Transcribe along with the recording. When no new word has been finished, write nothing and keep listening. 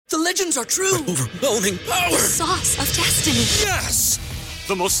The legends are true. Overwhelming power! Sauce of destiny. Yes!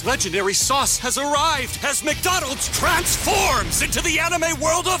 The most legendary sauce has arrived as McDonald's transforms into the anime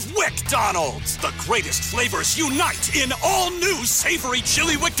world of WickDonald's. The greatest flavors unite in all new savory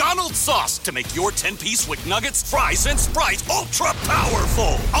chili McDonald's sauce to make your 10-piece Wick Nuggets, fries, and Sprite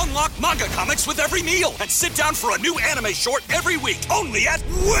ultra-powerful. Unlock manga comics with every meal and sit down for a new anime short every week only at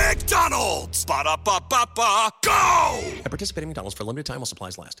WickDonald's. Ba-da-ba-ba-ba, go! At participating McDonald's for a limited time while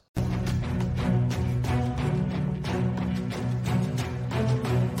supplies last.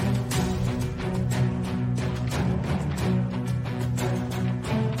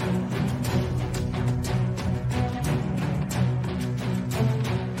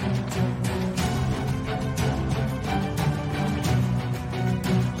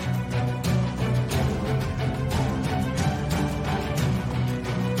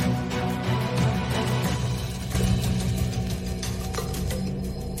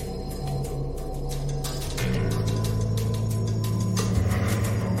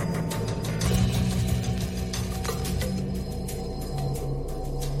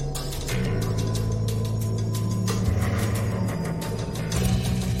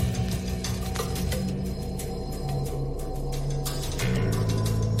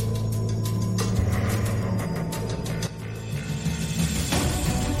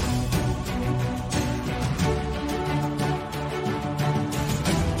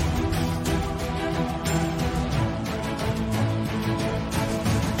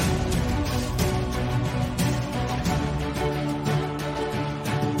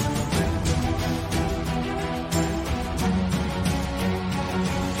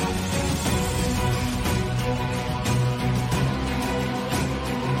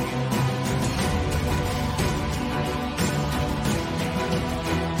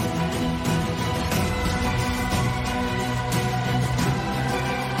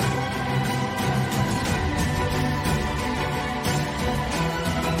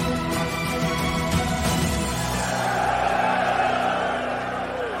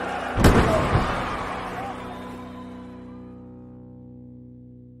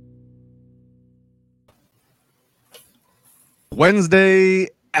 Wednesday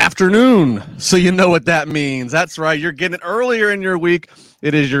afternoon, so you know what that means. That's right, you're getting it earlier in your week.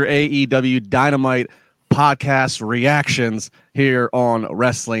 It is your AEW Dynamite podcast reactions here on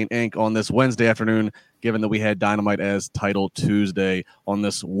Wrestling Inc. on this Wednesday afternoon, given that we had Dynamite as Title Tuesday on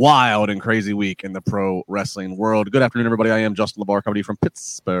this wild and crazy week in the pro wrestling world. Good afternoon, everybody. I am Justin LeBar, coming to you from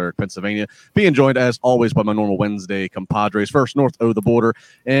Pittsburgh, Pennsylvania, being joined, as always, by my normal Wednesday compadres. First, north of the border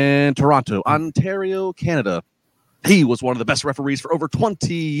in Toronto, Ontario, Canada. He was one of the best referees for over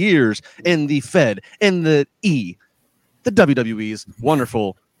 20 years in the Fed, in the E, the WWE's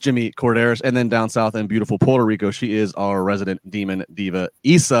wonderful Jimmy Corderas. And then down south in beautiful Puerto Rico, she is our resident demon diva,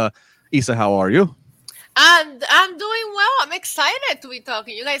 Issa. Issa, how are you? And I'm doing well. I'm excited to be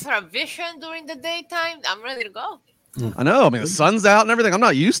talking. You guys are a vision during the daytime. I'm ready to go. I know. I mean, the sun's out and everything. I'm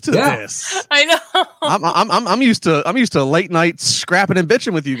not used to this. I know. I'm used to late night scrapping and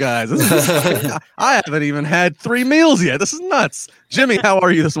bitching with you guys. I haven't even had 3 meals yet. This is nuts. Jimmy, how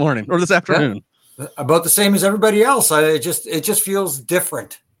are you this morning or this afternoon? Yeah, about the same as everybody else. It just feels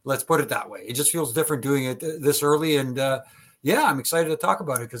different. Let's put it that way. It just feels different doing it this early. And I'm excited to talk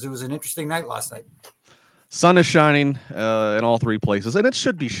about it because it was an interesting night last night. Sun is shining in all 3 places, and it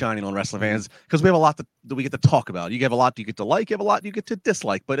should be shining on wrestling fans because we have a lot that we get to talk about. You have a lot you get to like, you have a lot you get to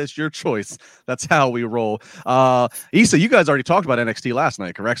dislike, but it's your choice. That's how we roll. Issa, you guys already talked about NXT last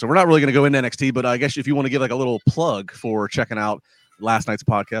night, correct? So we're not really going to go into NXT, but I guess if you want to give like a little plug for checking out last night's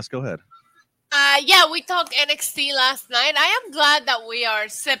podcast, go ahead. We talked NXT last night. I am glad that we are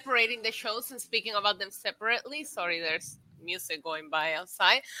separating the shows and speaking about them separately. Sorry, there's music going by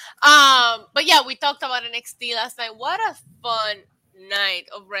outside. We talked about NXT last night. What a fun night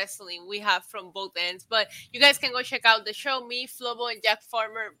of wrestling we have from both ends. But you guys can go check out the show. Me, Flobo, and Jack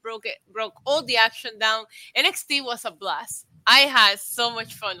Farmer broke all the action down. NXT was a blast. I had so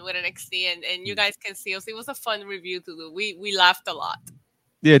much fun with NXT, and you guys can see us. It was a fun review to do. We laughed a lot.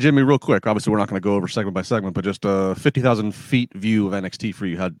 Yeah, Jimmy, real quick. Obviously, we're not going to go over segment by segment, but just a 50,000 feet view of NXT for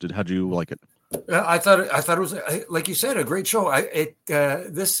you. How'd you like it? I thought it was, like you said, a great show.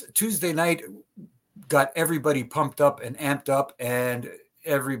 This Tuesday night got everybody pumped up and amped up, and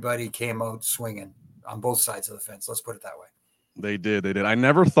everybody came out swinging on both sides of the fence. Let's put it that way. They did. I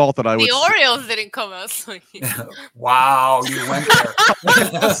never thought that I would. The Orioles didn't come out swinging. Wow, you went there.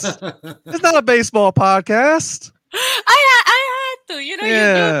 It's not a baseball podcast. I had to.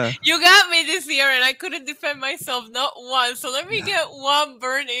 Yeah. You got me this year, and I couldn't defend myself not once. So let me get one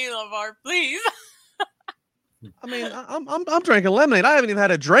Bernie Lavar, please. I mean, I'm drinking lemonade. I haven't even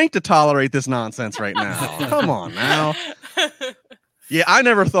had a drink to tolerate this nonsense right now. Come on now. Yeah, I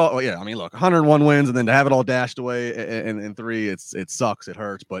never thought. Well, yeah, I mean, look, 101 wins, and then to have it all dashed away in 3, it sucks. It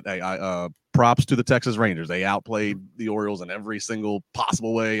hurts. But hey, props to the Texas Rangers. They outplayed the Orioles in every single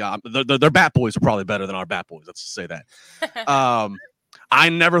possible way. Their bat boys are probably better than our bat boys. Let's just say that. I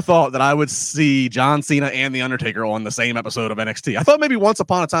never thought that I would see John Cena and The Undertaker on the same episode of NXT. I thought maybe once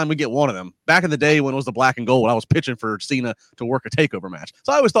upon a time we'd get one of them. Back in the day when it was the black and gold, I was pitching for Cena to work a takeover match.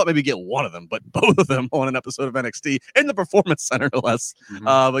 So I always thought maybe get one of them, but both of them on an episode of NXT in the Performance Center, no less.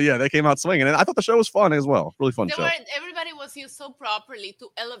 But yeah, they came out swinging. And I thought the show was fun as well. Really fun show. Everybody was used so properly to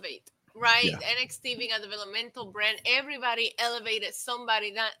elevate. Right, yeah. NXT being a developmental brand, everybody elevated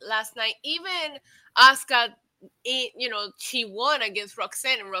somebody that last night. Even Asuka, she won against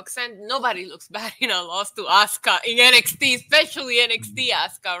Roxanne, and Roxanne, nobody looks bad in a loss to Asuka in NXT, especially NXT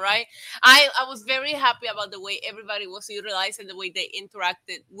Asuka, right? I was very happy about the way everybody was utilized and the way they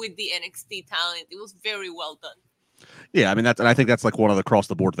interacted with the NXT talent. It was very well done. Yeah, I mean, I think that's like one of the cross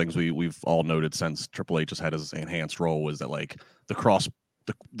the board things we've all noted since Triple H has had his enhanced role, is that like the cross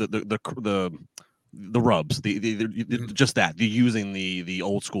the rubs, just that the using the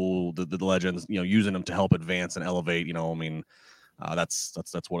old school, the legends, using them to help advance and elevate. I mean, that's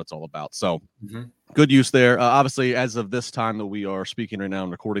what it's all about. So good use there. Obviously, as of this time that we are speaking right now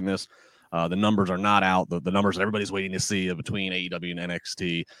and recording this, the numbers are not out. The numbers everybody's waiting to see between AEW and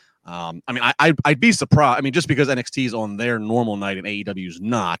NXT. I mean, I'd be surprised. I mean, just because NXT is on their normal night and AEW's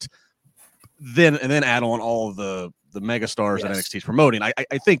not, then add on all of the megastars that NXT is promoting. I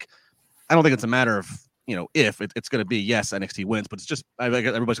don't think it's a matter of if it's going to be NXT wins, but it's just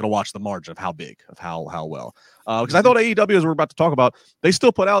everybody's going to watch the margin of how big, of how well. Because I thought AEW, as we're about to talk about, they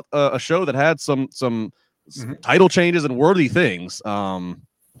still put out a show that had some title changes and worthy things.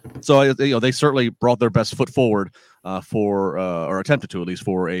 So they certainly brought their best foot forward or attempted to, at least,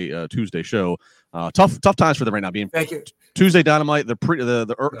 for a Tuesday show. Tough times for them right now. Being Tuesday Dynamite, the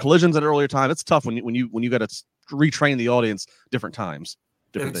collisions at an earlier time. It's tough when you got to retrain the audience different times.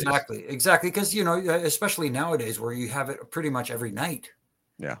 Exactly. Because especially nowadays where you have it pretty much every night.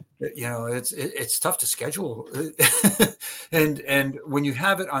 Yeah. It's tough to schedule, and when you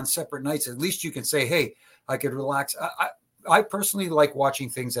have it on separate nights, at least you can say, hey, I could relax. I personally like watching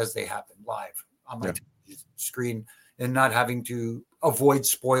things as they happen live on my screen and not having to avoid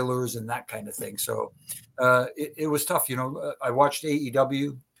spoilers and that kind of thing. So it was tough. I watched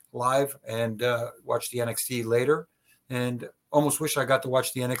AEW live and watched the NXT later, and almost wish I got to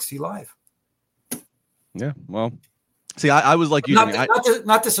watch the NXT live. Yeah, well, see, I was like you.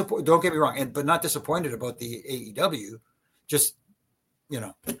 Not disappointed. Don't get me wrong, but not disappointed about the AEW. Just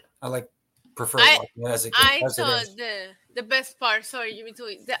I prefer watching it as it goes. I thought the best part. Sorry,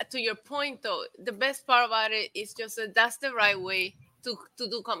 to your point though, the best part about it is just that's the right way to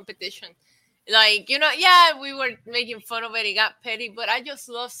do competition. We were making fun of it. It got petty, but I just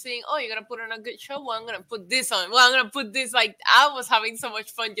love seeing, you're going to put on a good show. Well, I'm going to put this on. Well, I'm going to put this. I was having so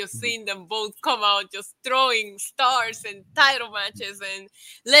much fun just seeing them both come out, just throwing stars and title matches and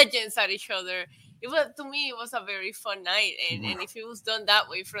legends at each other. To me, it was a very fun night. And if it was done that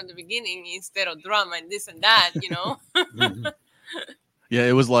way from the beginning, instead of drama and this and that, Yeah,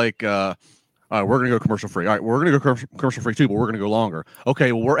 it was like, all right, we're going to go commercial free. All right, we're going to go commercial free too, but we're going to go longer.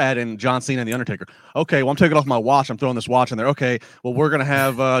 Okay, well, we're adding John Cena and The Undertaker. Okay, well, I'm taking off my watch. I'm throwing this watch in there. Okay, well, we're going to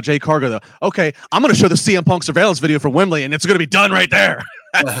have Jay Cargo, though. Okay, I'm going to show the CM Punk surveillance video for Wembley, and it's going to be done right there.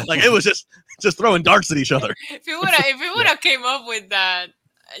 It was just throwing darts at each other. If you would have came up with that,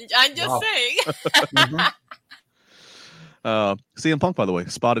 I'm just saying. CM Punk, by the way,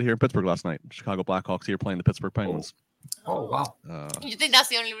 spotted here in Pittsburgh last night. Chicago Blackhawks here playing the Pittsburgh Penguins. Oh wow! You think that's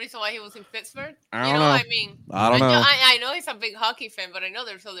the only reason why he was in Pittsburgh? I don't know. I don't know. I know he's a big hockey fan, but I know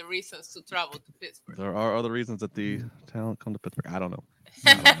there's other reasons to travel to Pittsburgh. There are other reasons that the talent come to Pittsburgh. I don't know.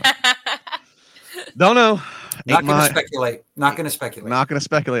 Don't know. Not going to speculate. Not going to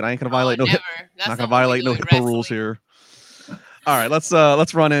speculate. I ain't going to violate no HIPAA rules here. All right, let's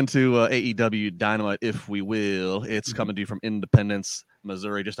run into AEW Dynamite, if we will. It's coming to you from Independence,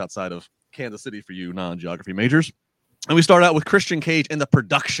 Missouri, just outside of Kansas City for you non-geography majors. And we start out with Christian Cage in the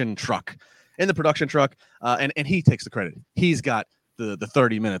production truck. And he takes the credit. He's got the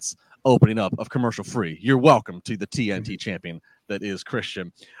 30 minutes opening up of commercial free. You're welcome to the TNT champion that is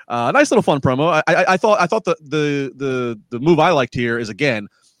Christian. Nice little fun promo. I thought the move I liked here is, again,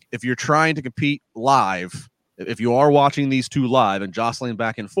 if you're trying to compete live, if you are watching these two live and jostling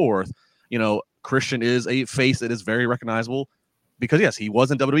back and forth, Christian is a face that is very recognizable because, yes, he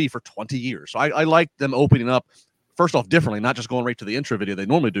was in WWE for 20 years. So I liked them opening up, first off, differently, not just going right to the intro video they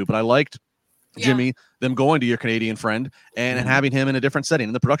normally do, but I liked Jimmy, them going to your Canadian friend and having him in a different setting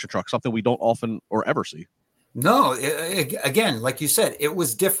in the production truck, something we don't often or ever see. No, again, like you said, it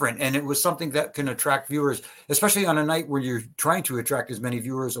was different, and it was something that can attract viewers, especially on a night where you're trying to attract as many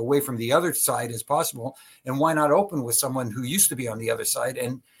viewers away from the other side as possible. And why not open with someone who used to be on the other side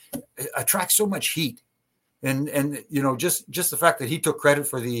and attract so much heat? And just the fact that he took credit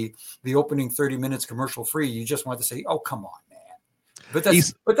for the opening 30 minutes commercial free, you just want to say, "Oh, come on, man!"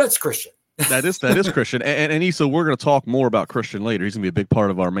 But that's Christian. That is Christian. And Issa, we're going to talk more about Christian later. He's going to be a big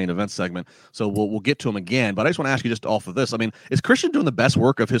part of our main event segment. So we'll get to him again. But I just want to ask you just off of this. I mean, is Christian doing the best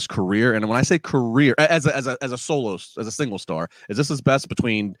work of his career? And when I say career, as a solo, as a single star, is this his best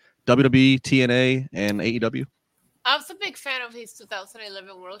between WWE, TNA, and AEW? I was a big fan of his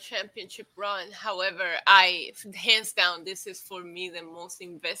 2011 World Championship run. However, hands down, this is for me the most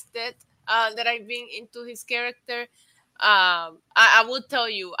invested that I've been into his character. I will tell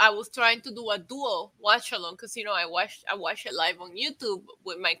you, I was trying to do a duo watch along because I watch it live on YouTube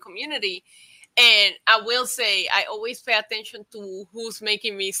with my community, and I will say I always pay attention to who's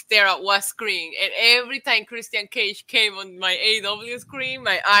making me stare at what screen. And every time Christian Cage came on my AEW screen,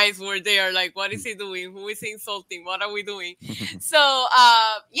 my eyes were there, like, what is he doing? Who is he insulting? What are we doing? So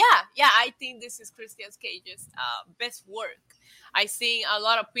I think this is Christian Cage's best work. I seen a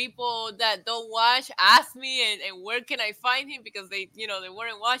lot of people that don't watch ask me, and where can I find him, because they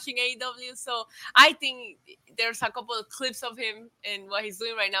weren't watching AEW. So I think there's a couple of clips of him and what he's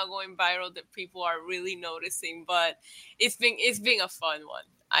doing right now going viral that people are really noticing. But it's been a fun one.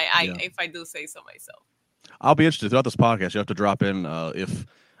 If I do say so myself. I'll be interested throughout this podcast. You have to drop in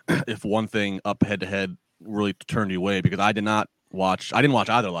if one thing up head to head really turned you away, because I didn't watch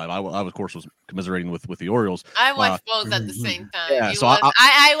either live. I of course was commiserating with the Orioles. I watched both at the same time. Yeah,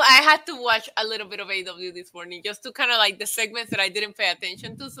 I had to watch a little bit of AEW this morning just to kind of like the segments that I didn't pay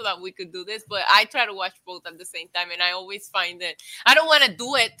attention to so that we could do this. But I try to watch both at the same time, and I always find it. I don't want to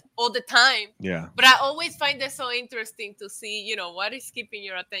do it all the time. Yeah. But I always find it so interesting to see, what is keeping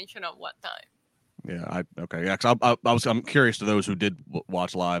your attention at what time. Yeah, because I'm curious to those who did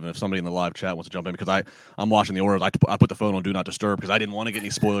watch live, and if somebody in the live chat wants to jump in, because I'm watching the Orioles. I put the phone on Do Not Disturb because I didn't want to get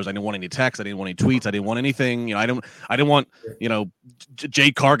any spoilers. I didn't want any texts. I didn't want any tweets. I didn't want anything. I didn't want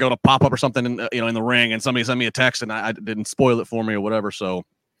Jade Cargill to pop up or something in the ring and somebody send me a text and I didn't spoil it for me or whatever. So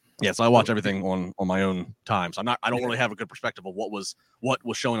yeah, so I watch everything on my own time. So I don't really have a good perspective of what was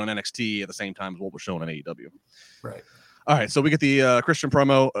shown on NXT at the same time as what was shown on AEW. Right. All right, so we get the Christian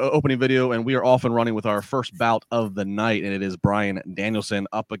promo opening video, and we are off and running with our first bout of the night, and it is Bryan Danielson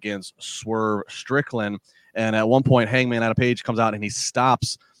up against Swerve Strickland. And at one point, Hangman Adam Page comes out and he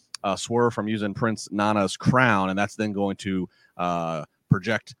stops Swerve from using Prince Nana's crown, and that's then going to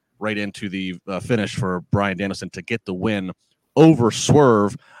project right into the finish for Bryan Danielson to get the win over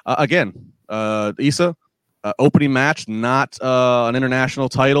Swerve. Again, Issa, opening match, not an international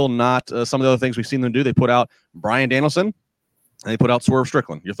title, not some of the other things we've seen them do. They put out Bryan Danielson and they put out Swerve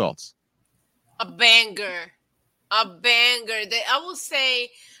Strickland. Your thoughts? A banger. I will say,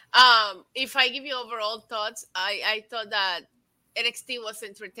 if I give you overall thoughts, I thought that NXT was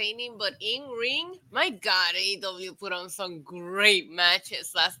entertaining, but in ring, my God, AEW put on some great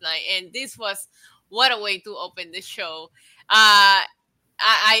matches last night, and this was what a way to open the show. I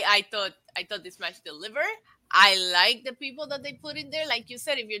thought this match delivered. I like the people that they put in there. Like you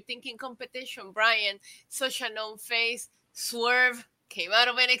said, if you're thinking competition, Bryan, such a known face. Swerve came out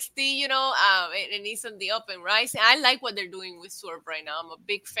of NXT, and he's on the up and rise. I like what they're doing with Swerve right now. I'm a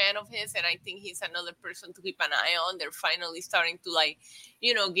big fan of his, and I think he's another person to keep an eye on. They're finally starting to,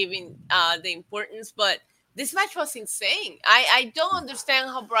 giving the importance. But this match was insane. I don't understand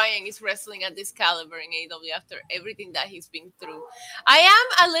how Bryan is wrestling at this caliber in AEW after everything that he's been through. I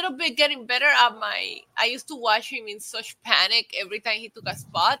am a little bit getting better at I used to watch him in such panic every time he took a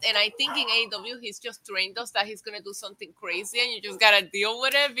spot. And I think in AEW, he's just trained us that he's going to do something crazy and you just got to deal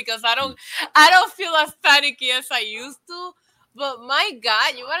with it, because I don't feel as panicky as I used to. But my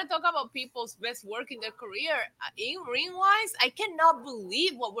God, you want to talk about people's best work in their career. In ring-wise, I cannot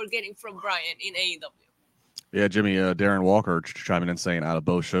believe what we're getting from Bryan in AEW. Yeah, Jimmy, Darren Walker chiming in saying out of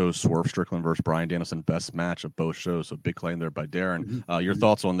both shows, Swerve Strickland versus Bryan Danielson, best match of both shows. So big claim there by Darren. Your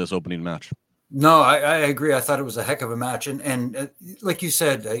thoughts on this opening match? No, I agree. I thought it was a heck of a match. And like you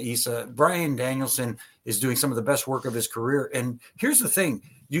said, Issa, Bryan Danielson is doing some of the best work of his career. And here's the thing.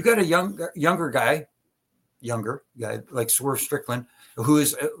 You got a younger guy like Swerve Strickland, who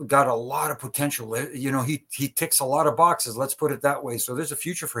has got a lot of potential. He ticks a lot of boxes. Let's put it that way. So there's a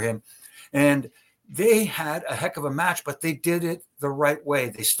future for him. And they had a heck of a match, but they did it the right way.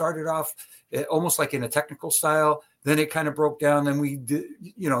 They started off almost like in a technical style. Then it kind of broke down. Then we did,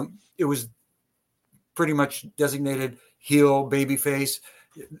 it was pretty much designated heel, babyface.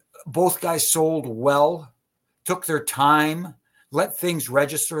 Both guys sold well, took their time, let things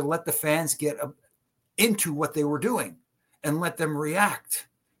register, let the fans get into what they were doing and let them react,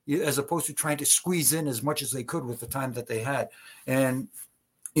 as opposed to trying to squeeze in as much as they could with the time that they had. And,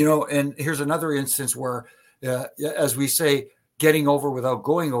 and here's another instance where, as we say, getting over without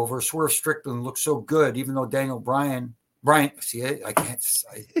going over. Swerve Strickland looked so good, even though Brian, see, I can't,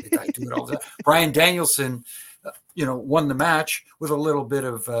 I do it all the time. Brian Danielson, won the match with a little bit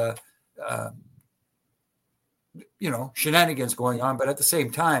of, shenanigans going on. But at the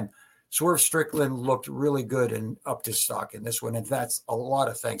same time, Swerve Strickland looked really good and up to stock in this one. And that's a lot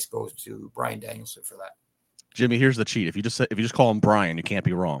of thanks goes to Brian Danielson for that. Jimmy, here's the cheat. If you just call him Brian, you can't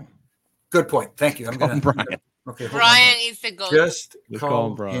be wrong. Good point. Thank you. I'm going to Brian. Okay. Brian is the goat. Just call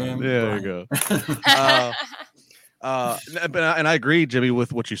him Brian. There you go. And I agree, Jimmy,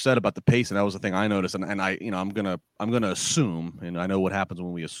 with what you said about the pace, and that was the thing I noticed. And I'm gonna assume, and I know what happens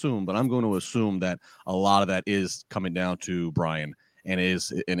when we assume, but I'm going to assume that a lot of that is coming down to Brian and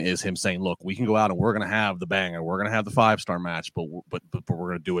is him saying, look, we can go out and we're gonna have the banger, we're gonna have the 5-star match, but we're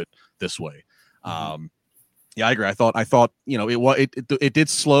gonna do it this way. Mm-hmm. Yeah, I agree. I thought it did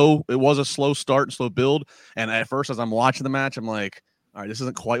slow. It was a slow start and slow build. And at first, as I'm watching the match, I'm like, all right, this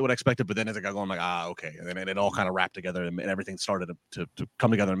isn't quite what I expected. But then as I got going, I'm like, okay. And then it all kind of wrapped together and everything started to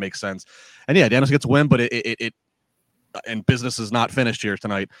come together and make sense. And yeah, Danielson gets a win, but it and business is not finished here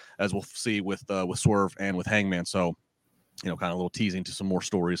tonight, as we'll see with Swerve and with Hangman. So, kind of a little teasing to some more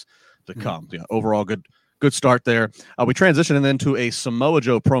stories to come. Yeah, overall good start there. We transition and then to a Samoa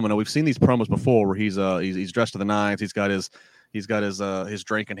Joe promo. Now, we've seen these promos before where he's dressed to the nines. He's got his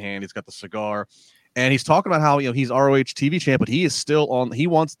drink in hand. He's got the cigar, and he's talking about how he's ROH TV champ, but he is still on. He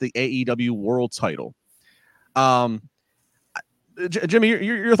wants the AEW World Title. Jimmy,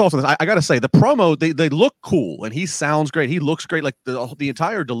 your thoughts on this? I got to say, the promo they look cool, and he sounds great. He looks great. Like the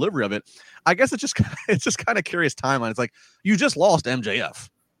entire delivery of it. I guess it's just kind of curious timeline. It's like you just lost MJF.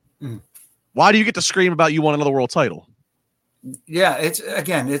 Why do you get to scream about you want another world title? Yeah, it's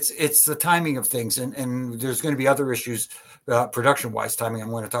the timing of things, and there's going to be other issues, production wise timing I'm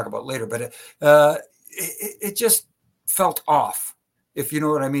going to talk about later. But it just felt off, if you know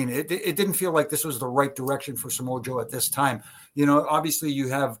what I mean. It didn't feel like this was the right direction for Samoa Joe at this time. Obviously you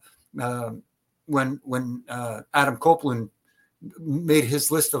have when Adam Copeland made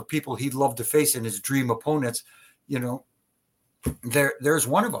his list of people he'd love to face in his dream opponents. There's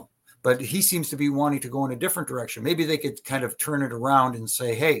one of them. But he seems to be wanting to go in a different direction. Maybe they could kind of turn it around and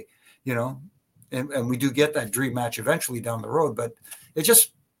say, hey, and we do get that dream match eventually down the road, but it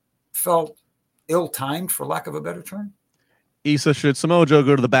just felt ill-timed, for lack of a better term. Issa, should Samoa Joe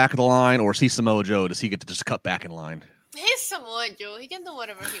go to the back of the line, or is he Samoa Joe? Does he get to just cut back in line? He's Samoa Joe. He can do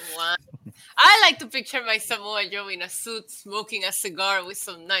whatever he wants. I like to picture my Samoa Joe in a suit, smoking a cigar with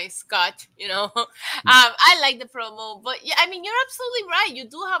some nice scotch, I like the promo. But, yeah, you're absolutely right. You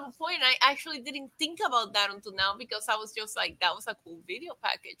do have a point. I actually didn't think about that until now because I was just like, that was a cool video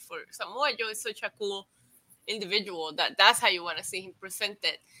package for Samoa Joe. Is such a cool individual that's how you want to see him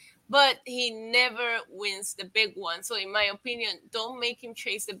presented. But he never wins the big one. So in my opinion, don't make him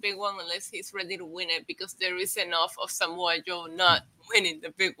chase the big one unless he's ready to win it, because there is enough of Samoa Joe not winning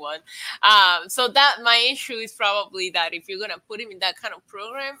the big one. So that my issue is probably that if you're going to put him in that kind of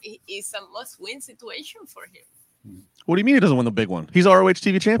program, it's a must-win situation for him. What do you mean he doesn't win the big one? He's ROH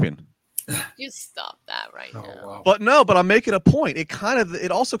TV champion. Just stop that right now. Wow. But I'm making a point.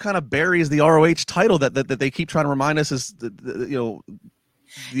 It also kind of buries the ROH title that they keep trying to remind us is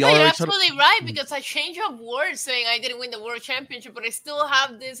you're absolutely right, because I changed up words saying I didn't win the world championship, but I still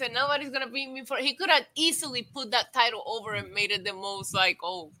have this and nobody's going to beat me for it. He could have easily put that title over and made it the most like,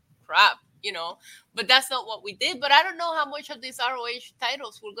 oh, crap, but that's not what we did. But I don't know how much of these ROH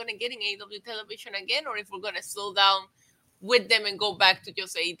titles we're going to get in AEW television again, or if we're going to slow down with them and go back to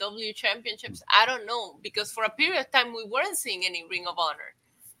just AEW championships. I don't know, because for a period of time, we weren't seeing any Ring of Honor.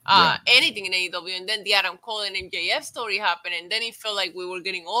 Anything in AEW, and then the Adam Cole and MJF story happened, and then it felt like we were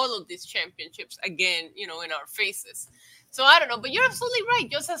getting all of these championships again, in our faces. So I don't know, but you're absolutely right.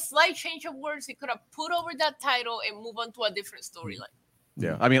 Just a slight change of words, he could have put over that title and move on to a different storyline.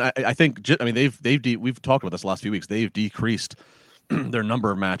 Yeah, I think we've talked about this the last few weeks. They've decreased their number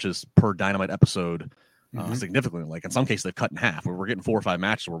of matches per Dynamite episode significantly. Like in some cases, they've cut in half. We're getting 4 or 5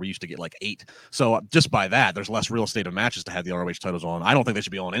 matches where we used to get like 8. So just by that, there's less real estate of matches to have the ROH titles on. I don't think they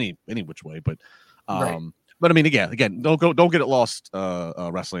should be on any which way, but right. But again, don't get it lost,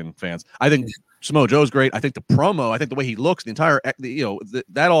 wrestling fans. I think Samoa Joe's great. I think the promo, I think the way he looks, the entire,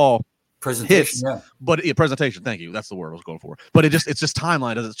 that all Presentation, hits, but presentation. Thank you. That's the word I was going for. But it's just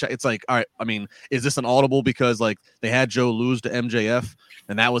timeline. It's like, all right. I mean, is this an audible because like they had Joe lose to MJF,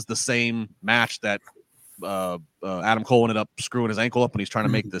 and that was the same match that Adam Cole ended up screwing his ankle up when he's trying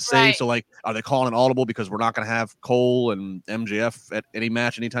to make the save. Right. So like, are they calling an audible because we're not going to have Cole and MJF at any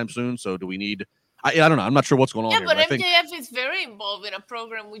match anytime soon? So do we need? I don't know. I'm not sure what's going on here. But I MJF think is very involved in a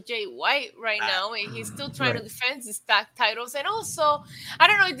program with Jay White right now, and he's still trying to defend his tag titles. And also, I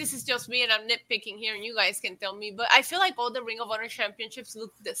don't know if this is just me and I'm nitpicking here, and you guys can tell me, but I feel like all the Ring of Honor championships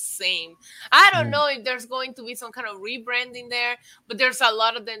look the same. I don't know if there's going to be some kind of rebranding there, but there's a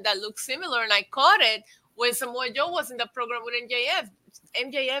lot of them that look similar, and I caught it when Samoa Joe was in the program with MJF.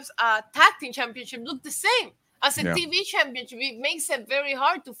 MJF's tag team championship looked the same. As a TV championship, it makes it very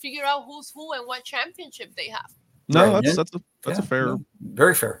hard to figure out who's who and what championship they have. No, that's a fair,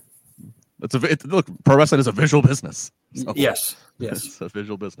 very fair. Look, pro wrestling is a visual business. So Yes, it's a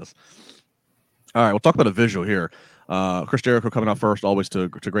visual business. All right, we'll talk about a visual here. Chris Jericho coming out first, always to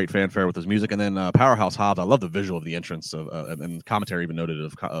great fanfare with his music, and then Powerhouse Hobbs. I love the visual of the entrance of, and commentary even noted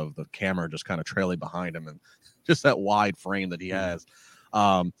of the camera just kind of trailing behind him, and just that wide frame that he has.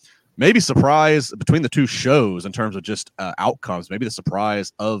 Maybe surprise between the two shows in terms of just outcomes. Maybe the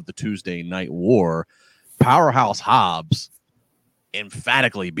surprise of the Tuesday Night War, Powerhouse Hobbs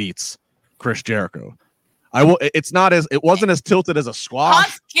emphatically beats Chris Jericho. It wasn't as tilted as a squash.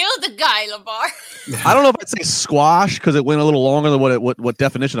 Hobbs killed the guy, LeVar. I don't know if I'd say squash because it went a little longer than what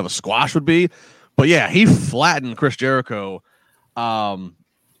definition of a squash would be. But yeah, he flattened Chris Jericho.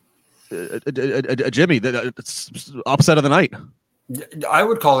 Jimmy, it's upset of the night. I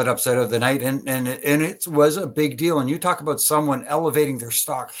would call it upset of the night, and it was a big deal. And you talk about someone elevating their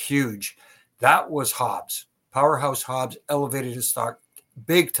stock huge. That was Hobbs. Powerhouse Hobbs elevated his stock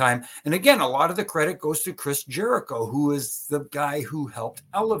big time. And again, a lot of the credit goes to Chris Jericho, who is the guy who helped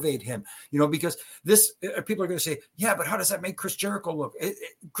elevate him. Because this people are going to say, yeah, but how does that make Chris Jericho look?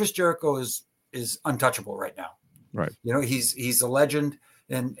 Chris Jericho is untouchable right now. Right. He's a legend.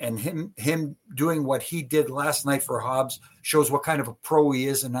 And him doing what he did last night for Hobbs shows what kind of a pro he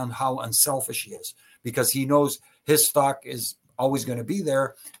is and how unselfish he is, because he knows his stock is always going to be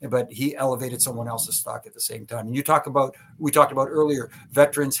there, but he elevated someone else's stock at the same time. And we talked about earlier,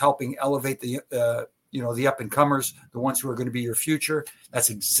 veterans helping elevate the up and comers, the ones who are going to be your future. That's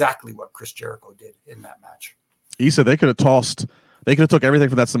exactly what Chris Jericho did in that match. Issa, they could have took everything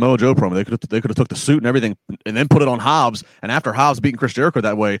from that Samoa Joe promo. They could have took the suit and everything and then put it on Hobbs. And after Hobbs beating Chris Jericho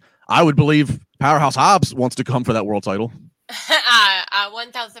that way, I would believe Powerhouse Hobbs wants to come for that world title. I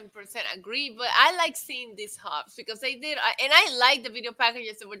 1000% agree, but I like seeing these Hobbs because they did, and I like the video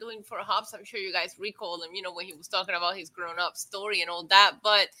packages that we're doing for Hobbs. I'm sure you guys recall them, when he was talking about his grown-up story and all that,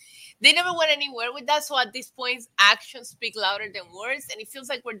 but they never went anywhere with that. So at this point, actions speak louder than words, and it feels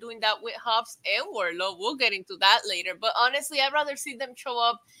like we're doing that with Hobbs and Wardlow. We'll get into that later, but honestly, I'd rather see them show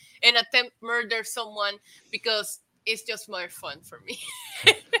up and attempt murder someone because it's just more fun for me.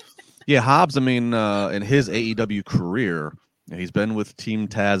 Yeah, Hobbs, in his AEW career, he's been with Team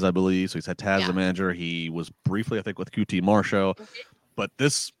Taz, I believe. So he's had Taz as a manager. He was briefly, I think, with QT Marshall. Okay. But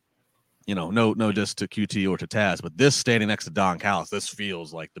this, no just to QT or to Taz, but this standing next to Don Callis, this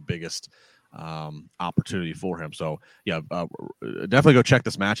feels like the biggest opportunity for him. So, yeah, definitely go check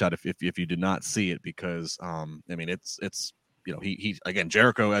this match out if you did not see it, because, it's he again,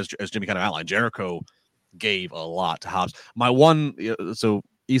 Jericho, as Jimmy kind of outlined, Jericho gave a lot to Hobbs. My one, so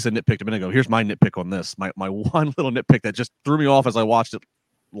Issa nitpicked a minute ago. Here's my nitpick on this. My one little nitpick that just threw me off as I watched it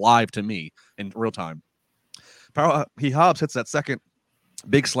live to me in real time. Hobbs hits that second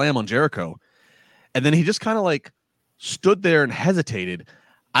big slam on Jericho, and then he just kind of like stood there and hesitated.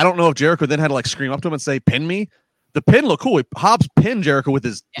 I don't know if Jericho then had to like scream up to him and say, "Pin me." The pin looked cool. Hobbs pinned Jericho with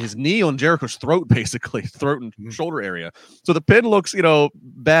his knee on Jericho's throat, basically throat and shoulder area. So the pin looks,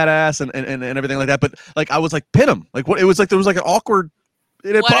 badass and everything like that. But like I was like, pin him. Like what? It was like there was like an awkward.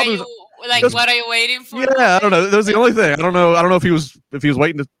 What are you waiting for? Yeah, I don't know. That was the only thing. I don't know if he was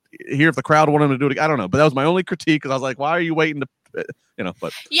waiting to hear if the crowd wanted him to do it. I don't know. But that was my only critique, because I was like, why are you waiting to,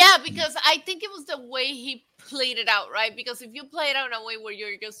 But yeah, because I think it was the way he played it out, right? Because if you play it out in a way where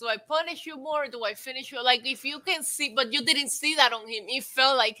you're just, do I punish you more? Or do I finish you? Like if you can see, but you didn't see that on him. It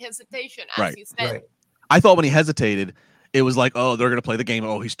felt like hesitation, as you said. Right. I thought when he hesitated, it was like, oh, they're going to play the game.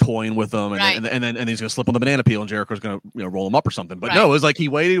 Oh, he's toying with them, and then he's going to slip on the banana peel, and Jericho's going to roll him up or something. But no, it was like he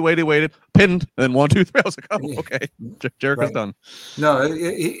waited, pinned, and then 1, 2, 3. I was like, oh, okay, Jericho's done. No,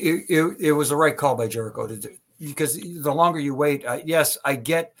 it was the right call by Jericho to do, because the longer you wait, yes, I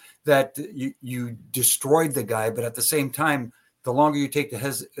get that you destroyed the guy, but at the same time, the longer you take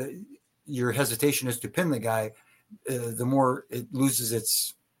your hesitation is to pin the guy, the more it loses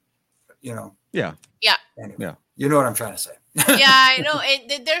its Yeah. Anyway, Yeah. You know what I'm trying to say. Yeah, I know.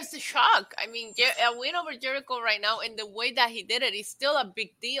 And there's the shock. I mean, a win over Jericho right now, and the way that he did it is still a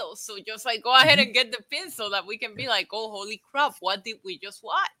big deal. So just like go ahead and get the pin so that we can be like, oh, holy crap, what did we just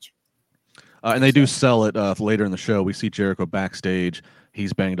watch? And they do sell it later in the show. We see Jericho backstage.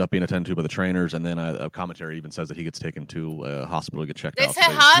 He's banged up, being attended to by the trainers, and then a commentary even says that he gets taken to a hospital to get checked They out.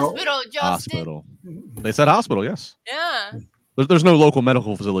 said hospital, Justin. Hospital. They said hospital, yes. Yeah. There's no local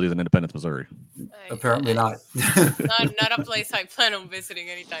medical facilities in Independence, Missouri. Apparently not. not a place I plan on visiting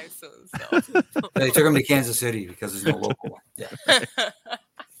anytime soon. So They took him to Kansas City because there's no local one. Yeah.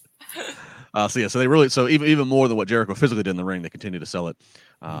 So they really even more than what Jericho physically did in the ring, they continue to sell it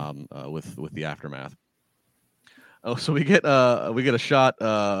with the aftermath. Oh, so we get a shot,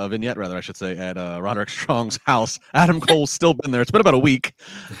 a vignette rather, I should say, at Roderick Strong's house. Adam Cole's still been there. It's been about a week,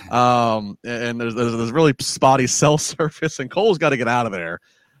 and there's really spotty cell service, and Cole's got to get out of there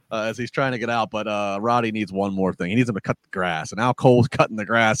as he's trying to get out. But Roddy needs one more thing. He needs him to cut the grass, and now Cole's cutting the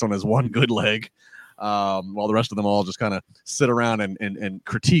grass on his one good leg, while the rest of them all just kind of sit around and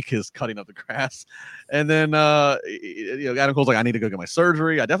critique his cutting of the grass. And then Adam Cole's like, I need to go get my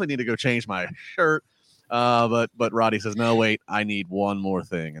surgery. I definitely need to go change my shirt. But Roddy says, no, wait, I need one more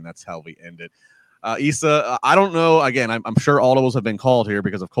thing. And that's how we end it. Issa, I don't know. Again, I'm sure audibles have been called here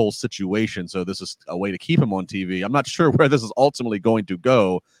because of Cole's situation. So this is a way to keep him on TV. I'm not sure where this is ultimately going to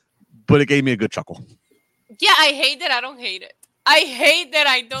go, but it gave me a good chuckle. Yeah, I hate that I don't hate it. I hate that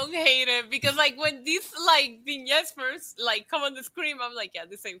I don't hate it because like when these like vignettes first like come on the screen, I'm like, yeah,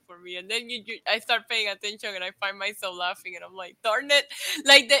 this ain't for me. And then I start paying attention and I find myself laughing and I'm like, darn it.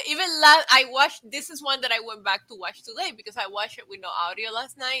 Like I watched, this is one that I went back to watch today because I watched it with no audio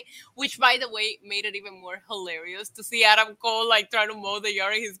last night, which by the way made it even more hilarious to see Adam Cole like trying to mow the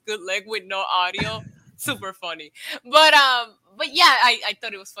yard in his good leg with no audio. Super funny. But yeah, I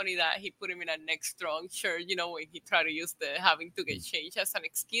thought it was funny that he put him in a neck strong shirt, when he tried to use the having to get changed as an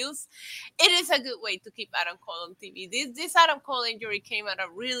excuse. It is a good way to keep Adam Cole on TV. This Adam Cole injury came at a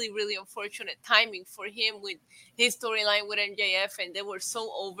really, really unfortunate timing for him with his storyline with MJF, and they were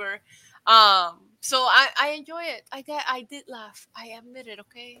so over. So I enjoy it. I did laugh. I admit it,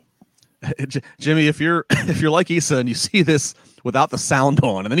 okay? Jimmy, if you're like Issa and you see this without the sound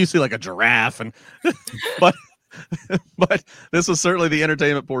on, and then you see like a giraffe, and but this was certainly the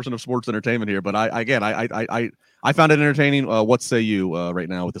entertainment portion of sports entertainment here. But I found it entertaining. What say you right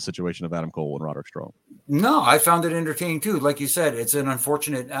now with the situation of Adam Cole and Roderick Strong? No, I found it entertaining too. Like you said, it's an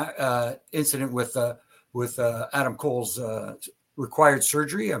unfortunate incident with Adam Cole's required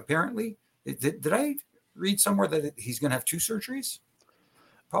surgery. Apparently, did I read somewhere that he's going to have 2 surgeries?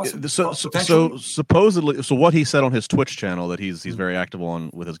 So supposedly, so what he said on his Twitch channel that he's very active on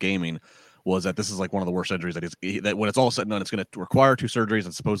with his gaming was that this is like one of the worst injuries that when it's all said and done, it's going to require 2 surgeries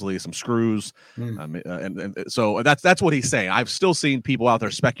and supposedly some screws. And so that's what he's saying. I've still seen people out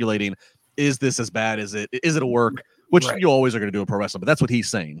there speculating, is this as bad? Is it a work? Which you always are going to do in pro wrestling, but that's what he's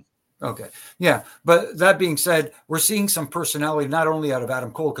saying. Okay. Yeah. But that being said, we're seeing some personality, not only out of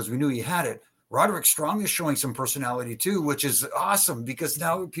Adam Cole, because we knew he had it. Roderick Strong is showing some personality too, which is awesome because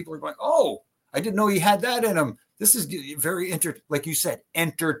now people are going, oh, I didn't know he had that in him. This is very, like you said,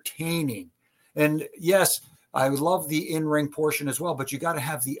 entertaining. And yes, I love the in-ring portion as well, but you got to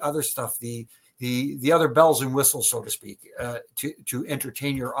have the other stuff, the other bells and whistles, so to speak, to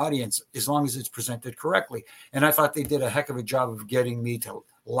entertain your audience as long as it's presented correctly. And I thought they did a heck of a job of getting me to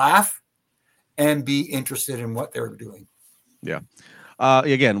laugh and be interested in what they're doing. Yeah.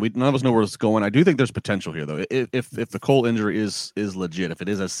 Again, none of us know where it's going. I do think there's potential here, though. If the Cole injury is legit, if it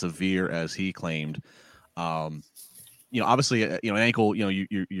is as severe as he claimed, obviously, an ankle, he's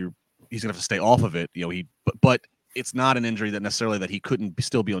gonna have to stay off of it. But it's not an injury that necessarily that he couldn't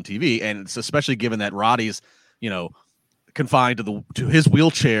still be on TV, and it's especially given that Roddy's, confined to his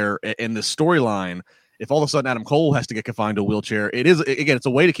wheelchair in this storyline. If all of a sudden Adam Cole has to get confined to a wheelchair, it's a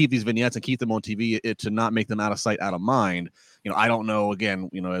way to keep these vignettes and keep them on TV, to not make them out of sight, out of mind. I don't know,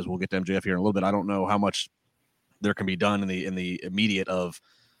 again, as we'll get to MJF here in a little bit, I don't know how much there can be done in the immediate of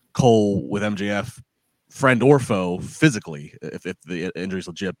Cole with MJF, friend or foe, physically, if the injury is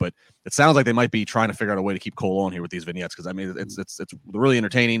legit. But it sounds like they might be trying to figure out a way to keep Cole on here with these vignettes, because it's really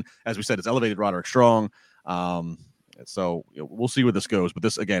entertaining. As we said, it's elevated Roderick Strong. So we'll see where this goes. But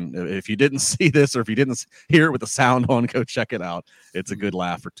this, again, if you didn't see this or if you didn't hear it with the sound on, go check it out. It's a good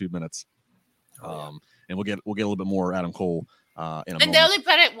laugh for 2 minutes. And we'll get a little bit more Adam Cole in a moment. And they only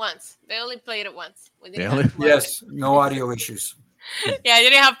played it once. Yes, no audio issues. Yeah, I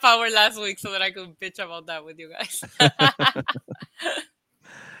didn't have power last week so that I could bitch about that with you guys.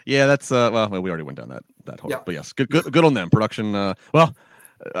 Yeah, that's we already went down that hole. Yeah. But yes, good on them. Production.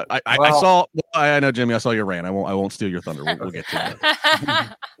 I saw. I know, Jimmy. I saw your rant. I won't steal your thunder. We'll get to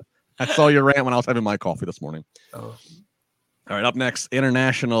that. I saw your rant when I was having my coffee this morning. Oh. All right, up next,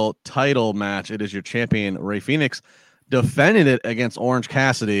 international title match. It is your champion, Rey Fenix, defending it against Orange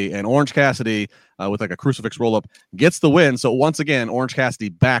Cassidy. And Orange Cassidy, with like a crucifix roll-up, gets the win. So once again, Orange Cassidy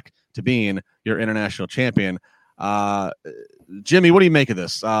back to being your international champion. Jimmy, what do you make of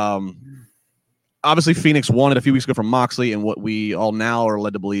this? Obviously, Phoenix won it a few weeks ago from Moxley, and what we all now are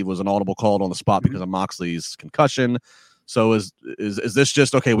led to believe was an audible call on the spot because of Moxley's concussion. So is this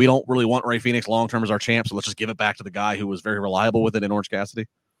just, okay, we don't really want Rey Fenix long-term as our champ, so let's just give it back to the guy who was very reliable with it in Orange Cassidy?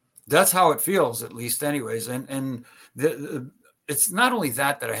 That's how it feels, at least anyways. And it's not only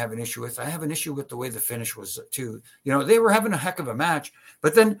that I have an issue with. I have an issue with the way the finish was, too. You know, they were having a heck of a match,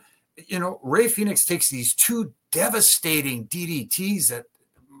 but then, you know, Rey Fenix takes these two devastating DDTs that,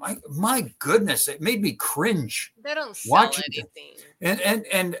 my goodness, it made me cringe. They don't sell anything.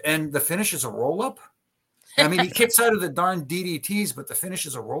 And the finish is a roll-up. I mean, he kicks out of the darn DDTs, but the finish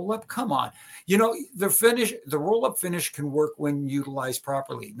is a roll-up. Come on, you know, the roll-up finish can work when utilized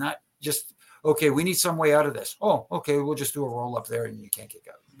properly, not just, okay, we need some way out of this. Oh, okay, we'll just do a roll-up there, and you can't kick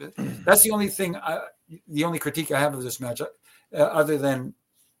out. That's the only thing. The only critique I have of this match, other than,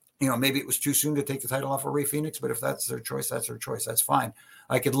 you know, maybe it was too soon to take the title off of Rey Fenix, but if that's their choice, that's their choice. That's fine.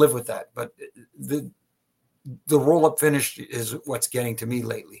 I could live with that. But the roll-up finish is what's getting to me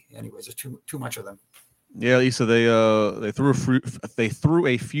lately. Anyways, there's too much of them. Yeah, Lisa, they threw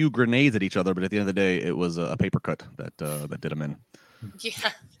a few grenades at each other, but at the end of the day, it was a paper cut that did them in.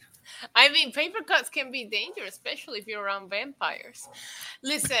 Yeah. I mean, paper cuts can be dangerous, especially if you're around vampires.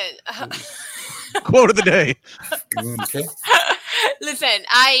 Listen. Quote of the day. Okay. Listen,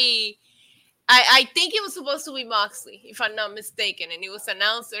 I think it was supposed to be Moxley, if I'm not mistaken, and it was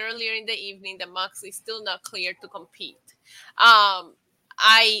announced earlier in the evening that Moxley's still not cleared to compete.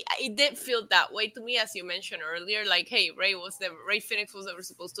 It did feel that way to me, as you mentioned earlier. Like, hey, Rey Fenix was never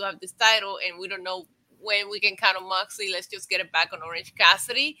supposed to have this title, and we don't know when we can count on Moxley. Let's just get it back on Orange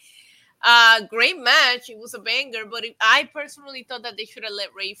Cassidy. Great match. It was a banger, but I personally thought that they should have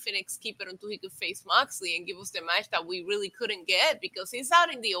let Rey Fenix keep it until he could face Moxley and give us the match that we really couldn't get, because it's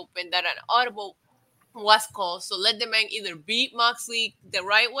out in the open that an audible was called. So let the man either beat Moxley the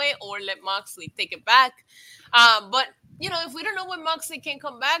right way or let Moxley take it back. But you know, if we don't know when Moxley can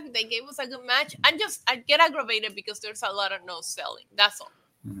come back, they gave us a good match. I get aggravated because there's a lot of no selling. That's all.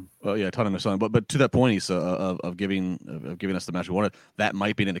 Well, yeah, a ton of no selling. But to that point, Issa, of giving us the match we wanted, that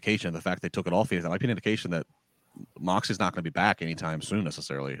might be an indication of the fact they took it off. That might be an indication that Moxley's not going to be back anytime soon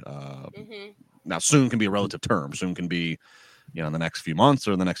necessarily. Now, soon can be a relative term. Soon can be, you know, in the next few months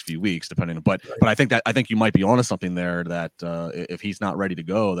or in the next few weeks, depending. But I think you might be onto something there. That if he's not ready to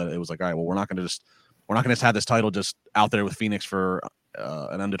go, that it was like, all right, well, we're not going to just have this title just out there with Phoenix for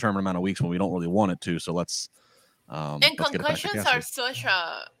an undetermined amount of weeks when we don't really want it to. So let's. And concussions are such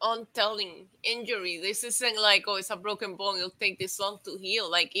a untelling injury. This isn't like, oh, it's a broken bone, it'll take this long to heal.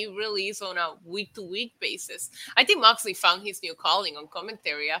 Like, it really is on a week-to-week basis. I think Moxley found his new calling on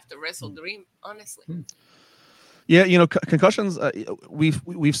commentary after Wrestle Dream, honestly. Yeah, you know, concussions,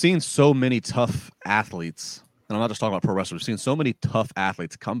 we've seen so many tough athletes, and I'm not just talking about pro wrestlers, we've seen so many tough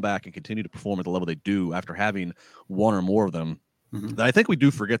athletes come back and continue to perform at the level they do after having one or more of them, that I think we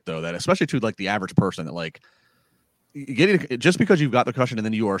do forget, though, that especially to, like, the average person, that, like, just because you've got the concussion and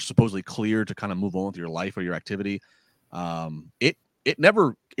then you are supposedly cleared to kind of move on with your life or your activity, it can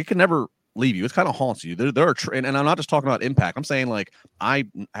never leave you. It kind of haunts you. There are and I'm not just talking about impact. I'm saying, like, I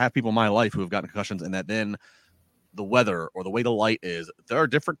have people in my life who have gotten concussions, and that then the weather or the way the light is, there are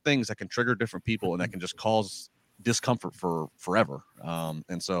different things that can trigger different people and that can just cause discomfort for forever.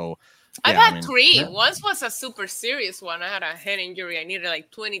 And so I've had three. Yeah. Once was a super serious one. I had a head injury. I needed like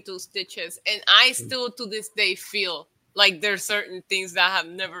 22 stitches. And I still to this day feel like there's certain things that have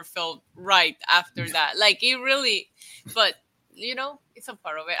never felt right after that. Like, it really, but you know, it's a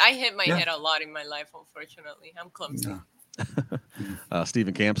part of it. I hit my head a lot in my life, unfortunately. I'm clumsy.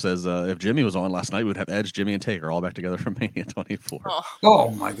 Stephen Camp says, if Jimmy was on last night, we would have Edge, Jimmy, and Taker all back together from Mania 24.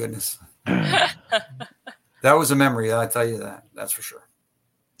 Oh my goodness. That was a memory. I'll tell you that. That's for sure.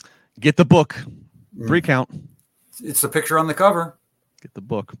 Get the book. 3 count. It's the picture on the cover. Get the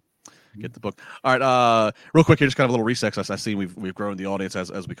book. All right. Real quick here, just kind of a little reset. I see we've grown the audience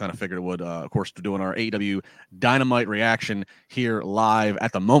as we kind of figured it would. Of course, we're doing our AEW Dynamite reaction here live.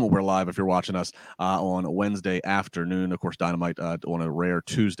 At the moment, we're live if you're watching us on Wednesday afternoon. Of course, Dynamite on a rare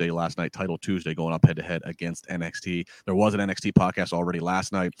Tuesday last night, Title Tuesday, going up head-to-head against NXT. There was an NXT podcast already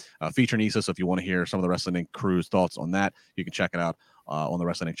last night featuring Issa, so if you want to hear some of the Wrestling Crew's thoughts on that, you can check it out on the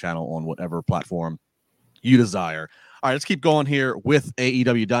Wrestling channel on whatever platform you desire. All right, let's keep going here with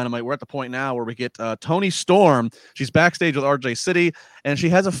AEW Dynamite. We're at the point now where we get Toni Storm. She's backstage with RJ City, and she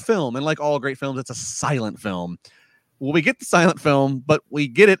has a film. And like all great films, it's a silent film. Well, we get the silent film, but we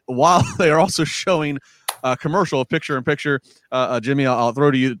get it while they are also showing a commercial, picture-in-picture. Jimmy, I'll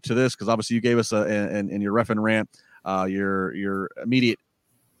throw to you to this because obviously you gave us in your ref and rant your immediate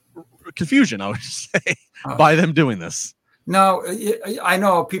confusion, I would say, by them doing this. No, I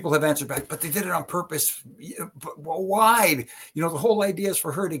know people have answered back, but they did it on purpose. But why? The whole idea is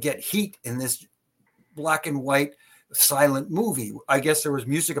for her to get heat in this black and white silent movie. I guess there was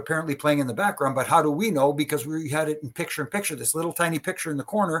music apparently playing in the background, but how do we know? Because we had it in picture, this little tiny picture in the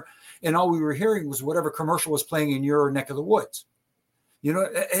corner, and all we were hearing was whatever commercial was playing in your neck of the woods.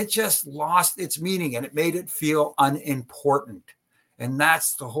 It just lost its meaning, and it made it feel unimportant. And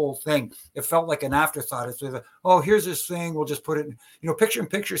that's the whole thing. It felt like an afterthought. It's like, oh, here's this thing. We'll just put it,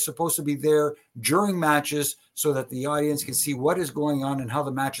 picture-in-picture is supposed to be there during matches so that the audience can see what is going on and how the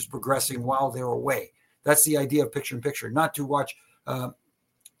match is progressing while they're away. That's the idea of picture-in-picture, not to watch a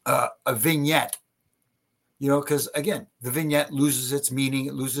vignette, because, again, the vignette loses its meaning.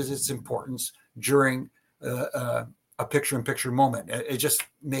 It loses its importance during a picture-in-picture moment. It just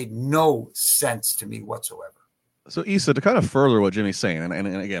made no sense to me whatsoever. So, Issa, to kind of further what Jimmy's saying, and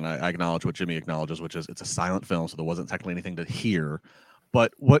again, I acknowledge what Jimmy acknowledges, which is it's a silent film, so there wasn't technically anything to hear.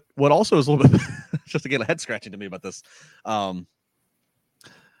 But what also is a little bit, just again, a head scratching to me about this,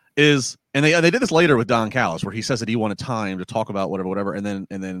 is, and they did this later with Don Callis, where he says that he wanted time to talk about whatever, and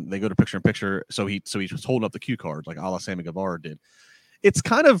then they go to picture-in-picture, so he's just holding up the cue cards like a la Sammy Guevara did. It's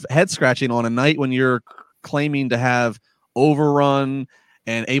kind of head scratching on a night when you're claiming to have overrun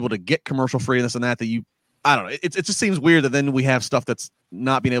and able to get commercial free and this and that you. I don't know. It just seems weird that then we have stuff that's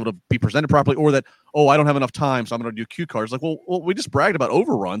not being able to be presented properly, or that, oh, I don't have enough time, so I'm going to do cue cards. Like, well, we just bragged about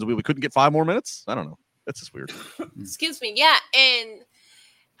overruns. We couldn't get 5 more minutes. I don't know. That's just weird. Excuse me. Yeah, and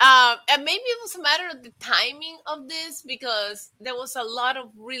maybe it was a matter of the timing of this, because there was a lot of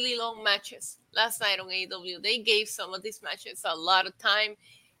really long matches last night on AEW. They gave some of these matches a lot of time.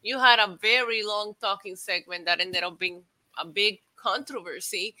 You had a very long talking segment that ended up being a big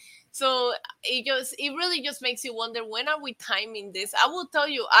controversy. So it really just makes you wonder, when are we timing this? I will tell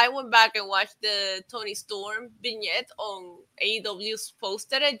you, I went back and watched the Toni Storm vignette on AEW's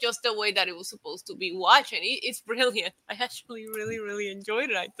posted it just the way that it was supposed to be watched, and it's brilliant. I actually really, really enjoyed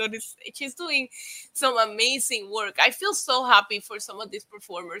it. I thought she's doing some amazing work. I feel so happy for some of these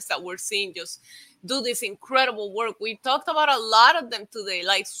performers that we're seeing just do this incredible work. We talked about a lot of them today,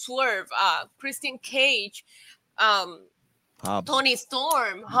 like Swerve, Christian Cage, Toni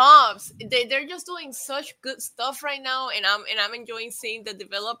Storm, Hobbs. They're just doing such good stuff right now, and I'm enjoying seeing the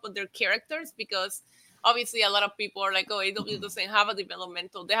development of their characters, because obviously a lot of people are like, oh, AEW doesn't have a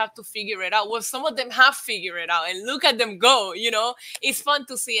developmental, they have to figure it out. Well, some of them have figured it out, and look at them go. It's fun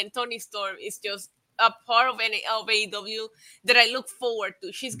to see, and Toni Storm is just a part of AEW that I look forward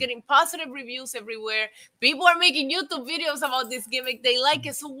to. She's getting positive reviews everywhere. People are making YouTube videos about this gimmick. They like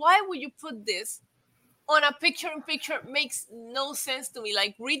it. So why would you put this on a picture-in-picture? Makes no sense to me.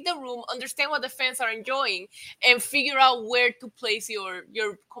 Like, read the room, understand what the fans are enjoying, and figure out where to place your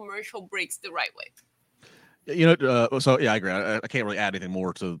commercial breaks the right way. So yeah, I agree. I can't really add anything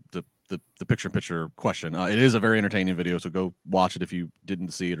more to the picture-in-picture question. It is a very entertaining video, so go watch it if you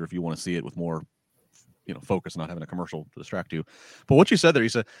didn't see it, or if you want to see it with more focus, not having a commercial to distract you. But what you said there, you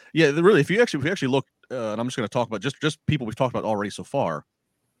said, yeah, really, if you actually look, and I'm just going to talk about just people we've talked about already so far.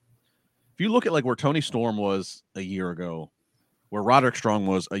 If you look at like where Toni Storm was a year ago, where Roderick Strong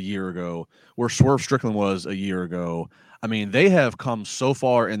was a year ago, where Swerve Strickland was a year ago, I mean, they have come so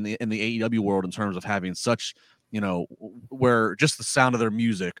far in the AEW world in terms of having such, where just the sound of their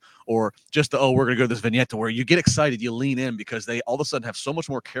music, or just we're going to go to this vignette, to where you get excited, you lean in, because they all of a sudden have so much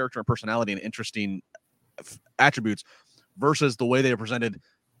more character and personality and interesting attributes versus the way they are presented.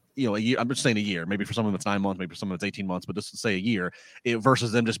 A year. I'm just saying a year. Maybe for someone it's 9 months, maybe for someone it's 18 months, but just to say a year,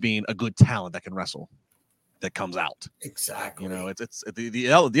 versus them just being a good talent that can wrestle, that comes out. Exactly. It's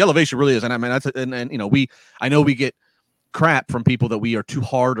the elevation really is, and I mean I know we get crap from people that we are too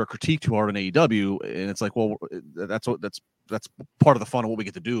hard or critique too hard on AEW, and it's like, well, that's part of the fun of what we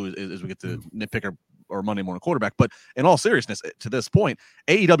get to do is we get to nitpick our Monday morning quarterback. But in all seriousness, to this point,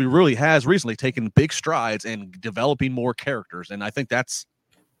 AEW really has recently taken big strides in developing more characters, and I think that's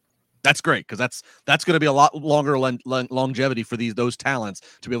great, because that's going to be a lot longer longevity for those talents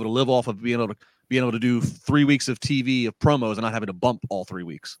to be able to live off of being able to do 3 weeks of TV of promos and not having to bump all 3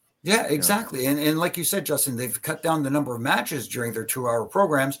 weeks. Yeah, exactly. And like you said, Justin, they've cut down the number of matches during their 2-hour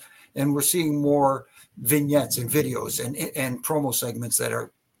programs, and we're seeing more vignettes and videos and promo segments that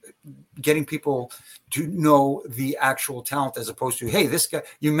are getting people to know the actual talent as opposed to, hey, this guy,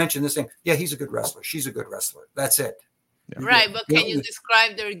 you mentioned this thing. Yeah, he's a good wrestler. She's a good wrestler. That's it. Yeah. Right, but can you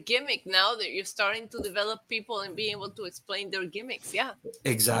describe their gimmick now that you're starting to develop people and being able to explain their gimmicks? Yeah.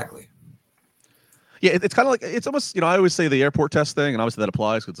 Exactly. Yeah, it's kind of like, it's almost, I always say the airport test thing, and obviously that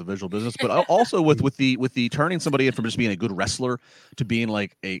applies because it's a visual business. But also with the turning somebody in from just being a good wrestler to being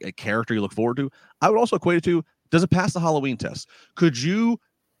like a character you look forward to, I would also equate it to, does it pass the Halloween test? Could you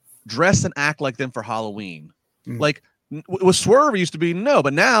dress and act like them for Halloween? Like with Swerve, it used to be no,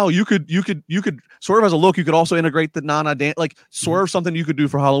 but now you could Swerve has a look. You could also integrate the non-identity, like Swerve, something you could do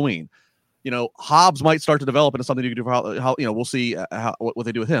for Halloween. Hobbs might start to develop into something you can do for how we'll see what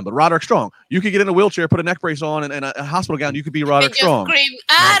they do with him. But Roderick Strong, you could get in a wheelchair, put a neck brace on, and a hospital gown. You could be Roderick Strong. Scream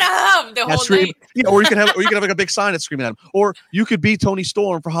Adam the whole night. Or you can have like a big sign that's screaming at him. Or you could be Tony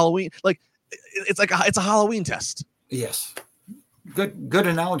Storm for Halloween. Like it's a Halloween test. Yes, good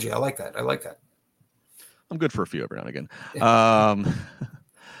analogy. I like that. I'm good for a few every now and again.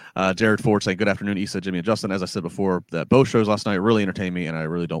 Jared Ford saying, good afternoon, Issa, Jimmy, and Justin. As I said before, that both shows last night really entertained me, and I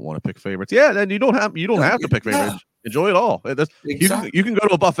really don't want to pick favorites. Yeah, then you don't have to pick favorites. Enjoy it all. Exactly. You can go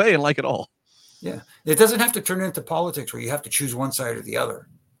to a buffet and like it all. Yeah, it doesn't have to turn into politics where you have to choose one side or the other.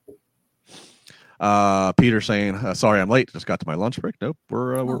 Peter saying, sorry I'm late. Just got to my lunch break. Nope,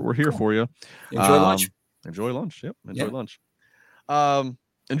 we're here for you. Enjoy lunch. Enjoy lunch. Yep, enjoy lunch.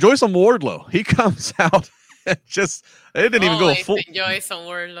 Enjoy some Wardlow. He comes out. It didn't even go a full. Enjoy some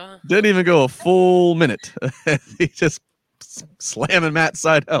Wardlow. Didn't even go a full minute. He just slamming Matt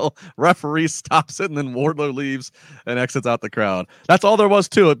Sydal. Referee stops it, and then Wardlow leaves and exits out the crowd. That's all there was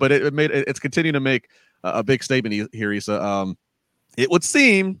to it. But it's continuing to make a big statement here, Issa. It would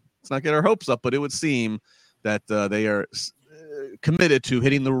seem, let's not get our hopes up, but it would seem that they are committed to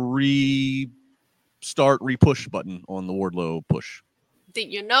hitting the repush button on the Wardlow push.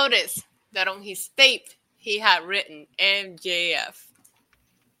 Did you notice that on his tape he had written MJF?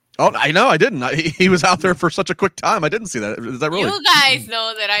 Oh, I know. I didn't. He was out there for such a quick time. I didn't see that. Is that really? You guys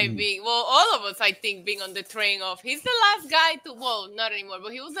know that all of us, I think, being on the train of, he's the last guy to, well, not anymore,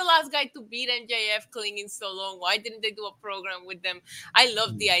 but he was the last guy to beat MJF clinging so long. Why didn't they do a program with them? I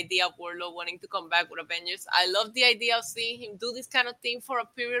love the idea of Wardlow wanting to come back with Avengers. I love the idea of seeing him do this kind of thing for a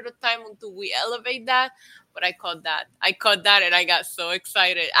period of time until we elevate that. But I caught that, and I got so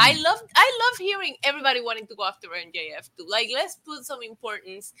excited. I love hearing everybody wanting to go after MJF too. Like, let's put some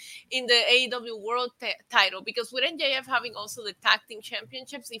importance in the AEW World title, because with MJF having also the tag team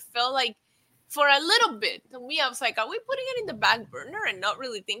championships, it felt like for a little bit to me, I was like, are we putting it in the back burner and not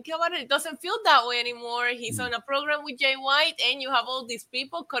really thinking about it? It doesn't feel that way anymore. He's on a program with Jay White, and you have all these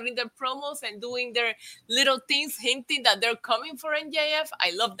people cutting their promos and doing their little things, hinting that they're coming for MJF.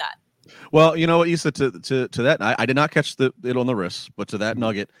 I love that. Well, you know what you said to that. I did not catch it on the wrist, but to that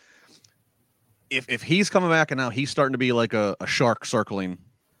nugget, if he's coming back and now he's starting to be like a shark circling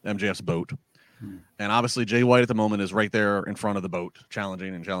MJF's boat, and obviously Jay White at the moment is right there in front of the boat,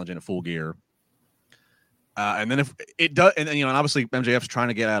 challenging at full gear. And then if it does, and and obviously MJF's trying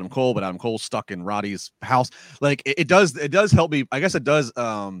to get Adam Cole, but Adam Cole's stuck in Roddy's house. Like it does help me. I guess it does.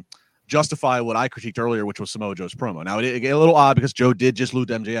 Justify what I critiqued earlier, which was Samoa Joe's promo. Now, it get a little odd because Joe did just lose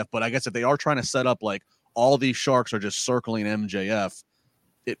to MJF, but I guess if they are trying to set up like all these sharks are just circling MJF,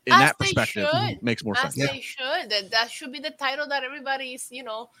 in that perspective, makes more sense. They should. That should be the title that everybody is,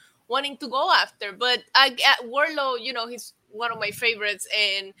 wanting to go after. But Wardlow, he's one of my favorites,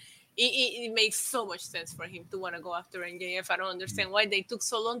 and it makes so much sense for him to want to go after MJF. I don't understand why they took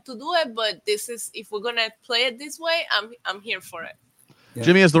so long to do it, but this is, if we're gonna play it this way, I'm here for it. Yeah.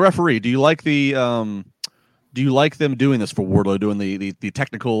 Jimmy, as the referee, do you like them doing this for Wardlow, doing the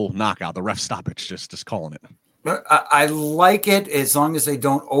technical knockout, the ref stoppage, just calling it? I like it as long as they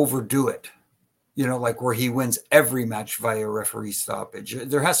don't overdo it. Like where he wins every match via referee stoppage.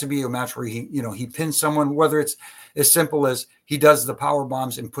 There has to be a match where he pins someone, whether it's as simple as he does the power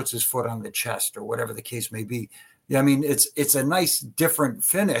bombs and puts his foot on the chest or whatever the case may be. Yeah, I mean, it's a nice different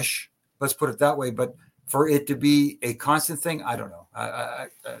finish. Let's put it that way, but for it to be a constant thing, I don't know.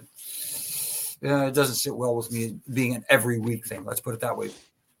 It doesn't sit well with me being an every week thing. Let's put it that way.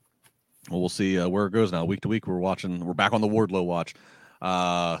 Well, we'll see where it goes now. Week to week, we're back on the Wardlow watch.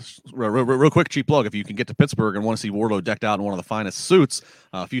 Real quick, cheap plug. If you can get to Pittsburgh and want to see Wardlow decked out in one of the finest suits,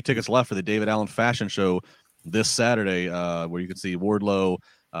 a few tickets left for the David Allen Fashion Show this Saturday, where you can see Wardlow,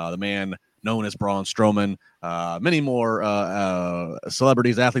 the man known as Braun Strowman, many more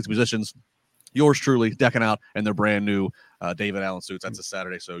celebrities, athletes, musicians. Yours truly decking out in their brand new David Allen suits. That's a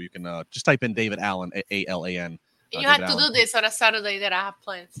Saturday, so you can just type in David Allen, ALAN, You had to do this on a Saturday that I have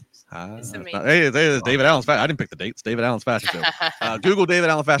plans. It's amazing. Hey, it's David Allen's I didn't pick the date. It's David Allen's Fashion Show. Google David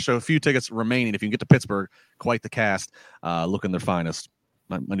Allen Fashion Show. A few tickets remaining. If you can get to Pittsburgh, quite the cast. Looking their finest.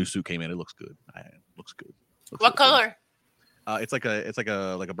 My new suit came in. It looks good. Looks good. What color? It's like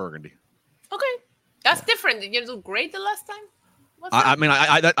a burgundy. Okay, that's different. Did you do great the last time?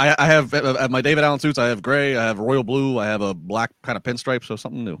 I have my David Allen suits. I have gray. I have royal blue. I have a black kind of pinstripe. So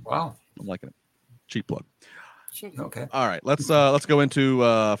something new. Wow, I'm liking it. Cheap plug. Okay. All right. Let's go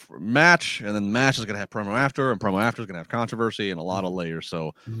into match, and then the match is going to have promo after, and promo after is going to have controversy and a lot of layers.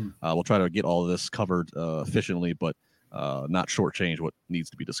 So we'll try to get all of this covered efficiently, but not shortchange what needs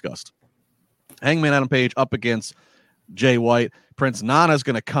to be discussed. Hangman Adam Page up against Jay White. Prince Nana is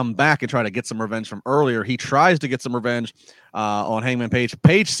going to come back and try to get some revenge from earlier. He tries to get some revenge on Hangman Page.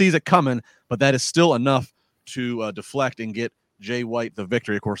 Page sees it coming, but that is still enough to deflect and get Jay White the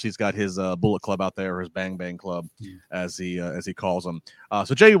victory. Of course, he's got his Bullet Club out there, or his Bang Bang Club, as he calls them.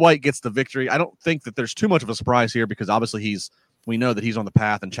 So Jay White gets the victory. I don't think that there's too much of a surprise here, because obviously we know that he's on the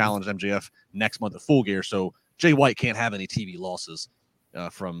path and challenged MJF next month at Full Gear. So Jay White can't have any TV losses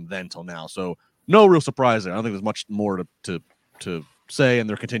from then till now. So no real surprise there. I don't think there's much more to say, and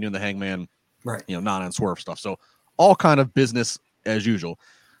they're continuing the Hangman, right? Nana and Swerve stuff. So all kind of business as usual.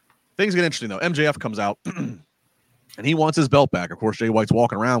 Things get interesting though. MJF comes out. And he wants his belt back. Of course, Jay White's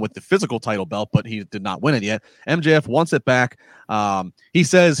walking around with the physical title belt, but he did not win it yet. MJF wants it back. He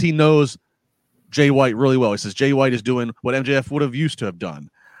says he knows Jay White really well. He says Jay White is doing what MJF would have used to have done.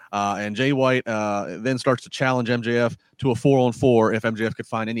 And Jay White then starts to challenge MJF to a 4-on-4 if MJF could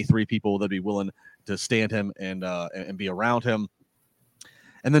find any three people that'd be willing to stand him and be around him.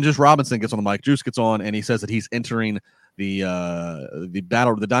 And then Juice Robinson gets on the mic. Juice gets on, and he says that he's entering the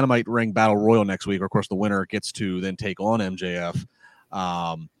Dynamite Ring Battle Royal next week. Or of course, the winner gets to then take on MJF.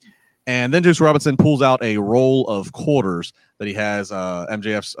 And then Juice Robinson pulls out a roll of quarters that he has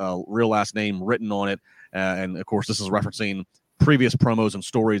MJF's real last name written on it. And of course, this is referencing previous promos and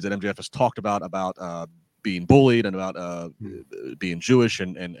stories that MJF has talked about being bullied and about being Jewish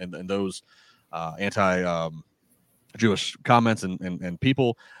and those anti-Jewish comments and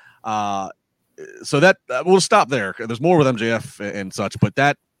people. So that we'll stop there. There's more with MJF and such, but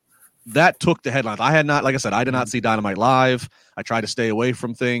that took the headlines. I had not, like I said, I did not see Dynamite live. I tried to stay away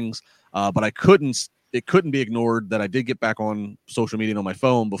from things, but it couldn't be ignored that I did get back on social media and on my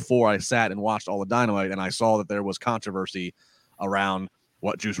phone before I sat and watched all the Dynamite, and I saw that there was controversy around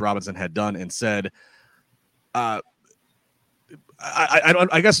what Juice Robinson had done and said. I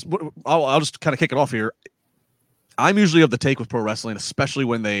guess I'll just kind of kick it off here. I'm usually of the take with pro wrestling, especially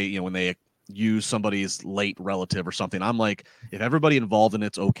when they use somebody's late relative or something. I'm like, if everybody involved in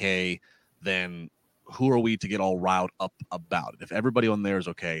it's okay, then who are we to get all riled up about it? If everybody on there is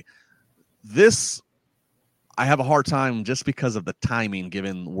okay. This, I have a hard time just because of the timing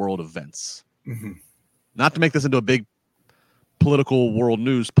given world events. Mm-hmm. Not to make this into a big political world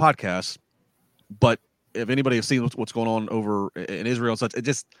news podcast, but if anybody has seen what's going on over in Israel and such, it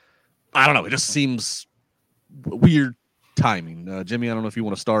just seems weird timing. Jimmy, I don't know if you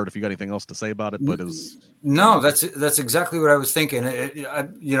want to start, if you got anything else to say about it, but no, that's exactly what I was thinking.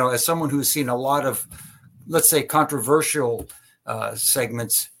 As someone who's seen a lot of, let's say, controversial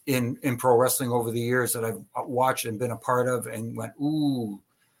segments in pro wrestling over the years that I've watched and been a part of, and went, ooh,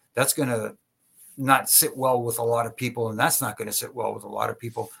 that's going to not sit well with a lot of people, and that's not going to sit well with a lot of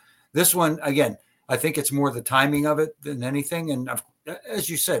people. This one, again, I think it's more the timing of it than anything. And as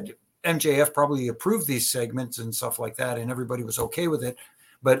you said, MJF probably approved these segments and stuff like that, and everybody was okay with it.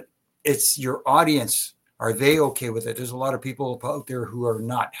 But it's your audience. Are they okay with it? There's a lot of people out there who are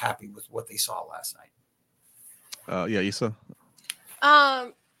not happy with what they saw last night. Yeah, Issa?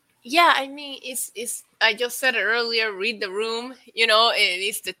 Yeah, I mean, it's I just said it earlier, read the room,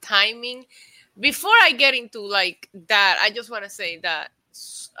 it's the timing. Before I get into like that, I just want to say that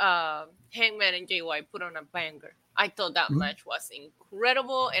Hangman and Jay White put on a banger. I thought that match was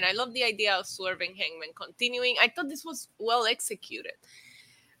incredible, and I love the idea of Swerve and Hangman continuing. I thought this was well executed.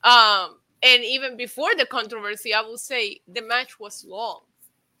 And even before the controversy, I would say the match was long.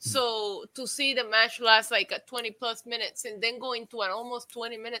 So to see the match last like 20 plus minutes and then go into an almost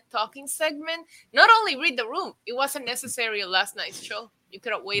 20-minute talking segment, not only read the room, it wasn't necessary last night's show. You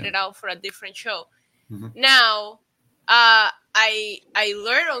could have waited out for a different show. Mm-hmm. Now, I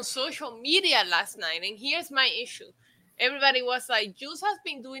learned on social media last night, and here's my issue. Everybody was like, Juice has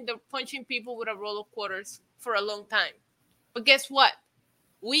been doing the punching people with a roll of quarters for a long time. But guess what?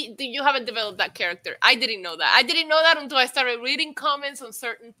 You haven't developed that character. I didn't know that. I didn't know that until I started reading comments on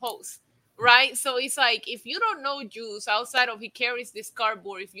certain posts, right? So it's like, if you don't know Juice outside of he carries this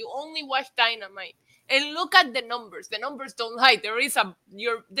cardboard, if you only watch Dynamite And look at the numbers. The numbers don't lie.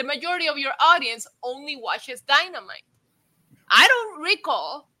 The majority of your audience only watches Dynamite. I don't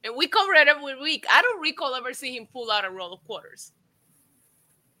recall, and we cover it every week, I don't recall ever seeing him pull out a roll of quarters.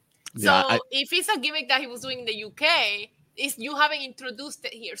 So if it's a gimmick that he was doing in the UK, you haven't introduced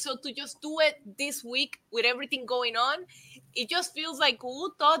it here. So to just do it this week with everything going on, it just feels like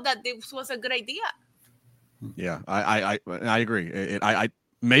who thought that this was a good idea? Yeah, I agree. I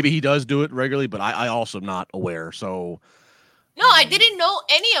maybe he does do it regularly, but I also am not aware. So no, I didn't know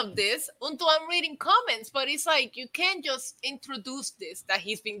any of this until I'm reading comments. But it's like you can't just introduce this that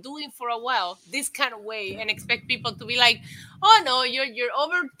he's been doing for a while this kind of way and expect people to be like, "Oh no, you're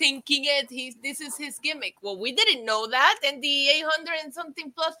overthinking it. This is his gimmick." Well, we didn't know that, and the 800 and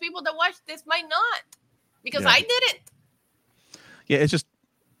something plus people that watched this might not, because I didn't. Yeah, it's just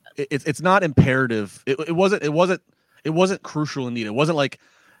it's not imperative. It wasn't crucial indeed. It wasn't like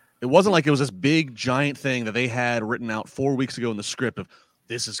it was this big giant thing that they had written out 4 weeks ago in the script of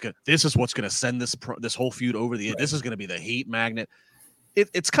this is what's going to send this whole feud over the edge. This is going to be the heat magnet.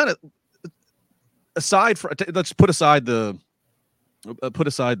 It's kind of let's put aside the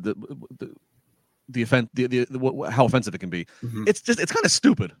offense, how offensive it can be. Mm-hmm. It's kind of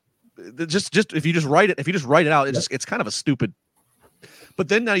stupid. Just if you just write it out, it's kind of a stupid. But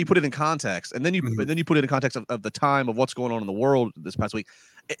then now you put it in context, and then you put it in context of the time of what's going on in the world this past week.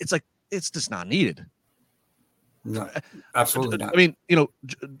 It's like it's just not needed. No, absolutely not. I mean,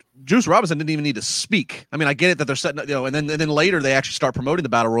 Juice Robinson didn't even need to speak. I mean, I get it that they're setting, and then later they actually start promoting the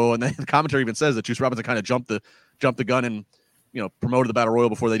Battle Royal, and then the commentary even says that Juice Robinson kind of jumped the gun and promoted the Battle Royal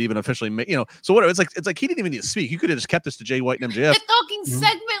before they'd even officially make, so whatever. It's like he didn't even need to speak. You could have just kept this to Jay White and MJF. The talking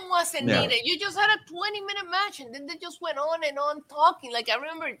segment wasn't needed. You just had a 20-minute match, and then they just went on and on talking. Like I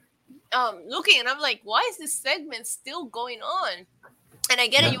remember looking, and I'm like, why is this segment still going on? And I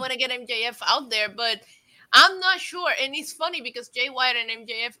get it, you want to get MJF out there, but I'm not sure. And it's funny because Jay White and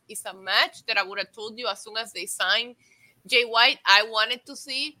MJF is a match that I would have told you as soon as they signed Jay White, I wanted to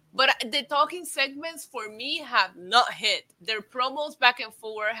see. But the talking segments for me have not hit. Their promos back and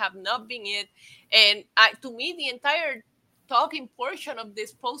forward have not been it. And to me, the entire talking portion of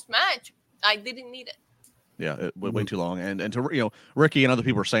this post-match, I didn't need it. Yeah, it went way too long. And to Ricky and other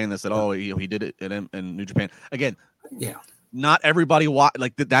people were saying this that he did it in New Japan again. Yeah. Not everybody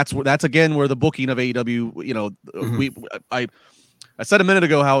like that's again where the booking of AEW. I said a minute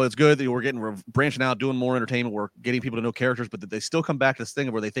ago how it's good that we're branching out, doing more entertainment, we're getting people to know characters, but that they still come back to this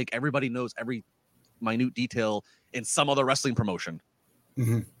thing where they think everybody knows every minute detail in some other wrestling promotion.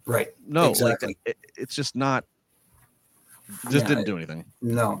 Mm-hmm. Right? No, exactly. It's just not. Just didn't do anything.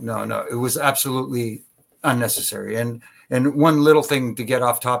 No. It was absolutely unnecessary. And one little thing to get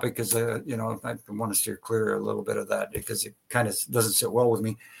off topic is, I want to steer clear a little bit of that because it kind of doesn't sit well with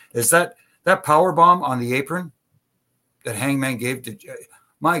me. Is that power bomb on the apron that Hangman gave to?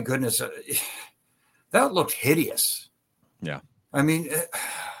 My goodness, that looked hideous. Yeah, I mean,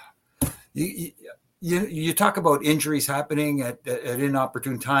 you talk about injuries happening at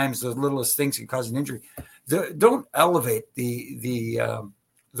inopportune times. The littlest things can cause an injury. Don't elevate the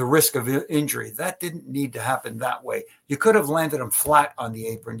risk of injury. That didn't need to happen that way. You could have landed him flat on the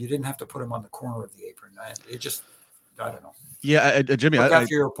apron. You didn't have to put him on the corner of the apron. I don't know. Yeah, Jimmy, look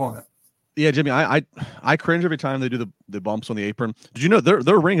after your opponent. Yeah, Jimmy, I cringe every time they do the bumps on the apron. Did you know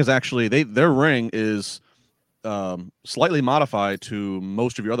their ring is actually their ring is slightly modified to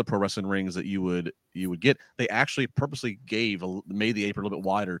most of your other pro wrestling rings that you would get. They actually purposely made the apron a little bit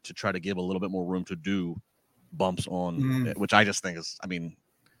wider to try to give a little bit more room to do bumps on, which I just think is, I mean,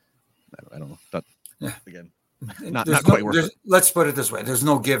 I don't know. That, again, not quite worth it. Let's put it this way: there's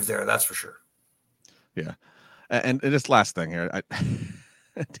no give there. That's for sure. Yeah, and this last thing here,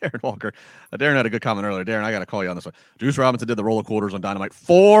 Darren Walker. Darren had a good comment earlier. Darren, I got to call you on this one. Juice Robinson did the roller quarters on Dynamite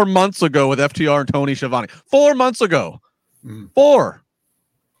 4 months ago with FTR and Tony Schiavone. 4 months ago. 4.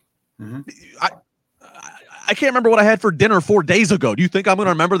 Mm-hmm. I can't remember what I had for dinner 4 days ago. Do you think I'm going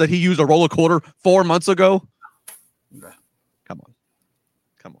to remember that he used a roller quarter 4 months ago? Come on.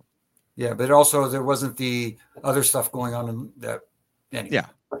 Yeah, but also there wasn't the other stuff going on in that. Anyway.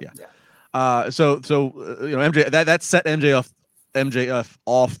 Yeah. So MJ that set MJF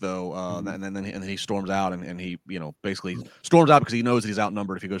off though, and then he storms out and he basically storms out because he knows that he's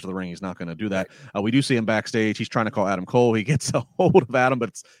outnumbered. If he goes to the ring, he's not going to do that. We do see him backstage. He's trying to call Adam Cole. He gets a hold of Adam, but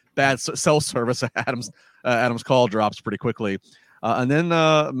it's bad cell service. Adam's call drops pretty quickly, and then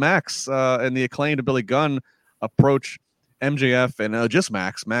Max and the Acclaimed Billy Gunn approach MJF and just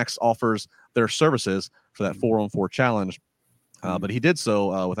Max. Max offers their services for that 4-on-4 challenge, but he did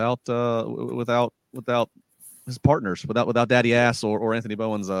so without his partners, without Daddy Ass or Anthony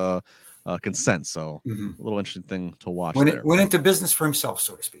Bowen's consent. So a little interesting thing to watch. Went into business for himself,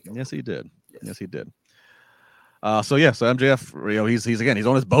 so to speak. Yes, he did. Yes, he did. So MJF, he's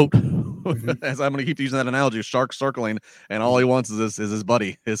on his boat. As I'm going to keep using that analogy, shark circling, and all he wants is his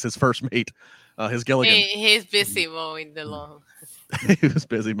buddy, his first mate, his Gilligan. He's busy mowing the lawn. He was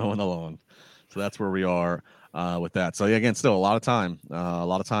busy mowing the lawn. So that's where we are with that. So again, still a lot of time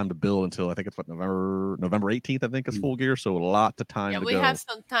to build until I think it's November 18th. I think is Full Gear. So a lot of time. Yeah, we have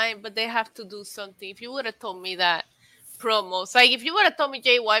some time, but they have to do something. If you would have told me that promos, like if you would have told me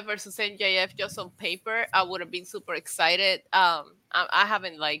Jay White versus MJF just on paper, I would have been super excited. I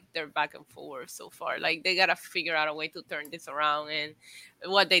haven't liked their back and forth so far. Like they gotta figure out a way to turn this around, and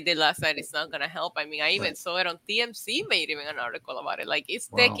what they did last night is not gonna help. I mean, I even saw it on TMC, made even an article about it. Like it's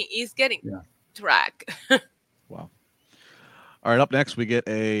getting track. Wow. All right, up next we get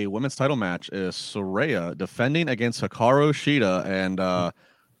a women's title match. Is Saraya defending against Hikaru Shida, and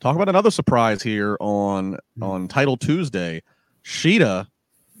talk about another surprise here on Title Tuesday. Shida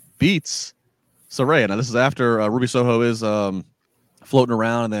beats Saraya. Now this is after Ruby Soho is floating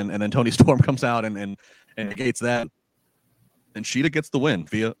around, and then Toni Storm comes out and negates that, and Shida gets the win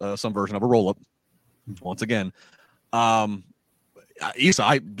via some version of a roll up. Once again, Issa,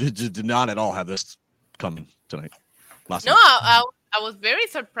 I did not at all have this coming tonight. Last night. I was very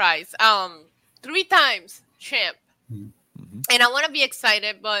surprised. 3 times champ, and I want to be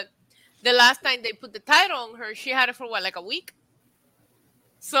excited, but the last time they put the title on her, she had it for like a week.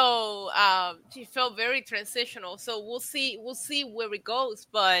 So she felt very transitional. So we'll see where it goes.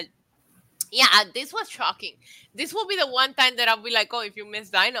 But yeah, this was shocking. This will be the one time that I'll be like, oh, if you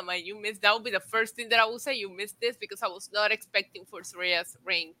missed Dynamite, you missed. That will be the first thing that I will say. You missed this, because I was not expecting for Saraya's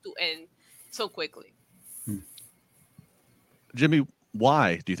reign to end so quickly. Jimmy,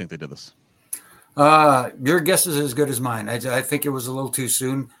 why do you think they did this? Your guess is as good as mine. I think it was a little too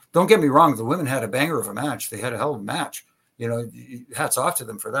soon. Don't get me wrong. The women had a banger of a match. They had a hell of a match. Hats off to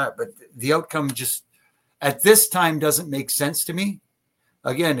them for that. But the outcome just at this time doesn't make sense to me.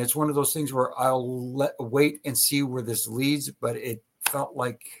 Again, it's one of those things where I'll wait and see where this leads. But it felt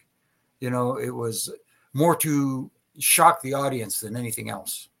like, it was more to shock the audience than anything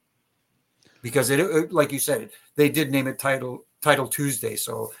else. Because it like you said, they did name it Title Tuesday.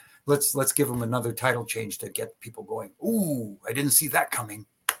 So let's give them another title change to get people going. Ooh, I didn't see that coming.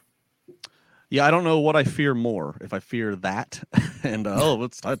 Yeah, I don't know what I fear more. If I fear that, and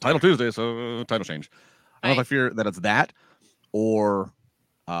it's Title Tuesday, so title change. I don't know if I fear that it's that, or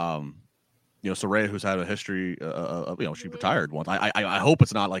Saraya, who's had a history she retired once. I hope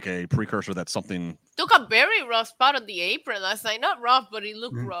it's not like a precursor that something took a very rough spot on the apron last night. Not rough, but it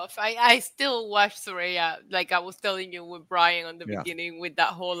looked rough. I still watch Saraya, like I was telling you with Brian on the beginning, with that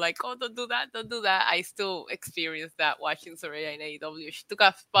whole like, oh, don't do that. I still experienced that watching Saraya in AEW. She took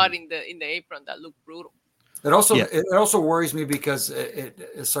a spot in the apron that looked brutal. It also worries me because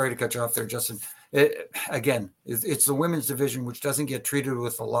sorry to cut you off there, Justin. It's the women's division, which doesn't get treated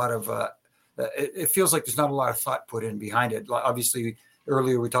with a lot of. It feels like there's not a lot of thought put in behind it. Obviously,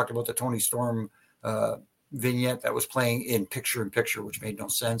 earlier we talked about the Toni Storm vignette that was playing in picture, which made no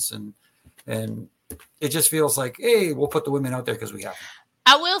sense, and it just feels like, hey, we'll put the women out there because we have them.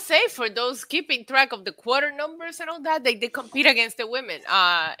 I will say, for those keeping track of the quarter numbers and all that, they did compete against the women.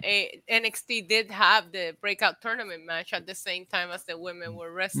 NXT did have the breakout tournament match at the same time as the women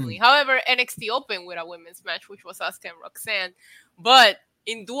were wrestling. However, NXT opened with a women's match, which was Asuka and Roxanne. But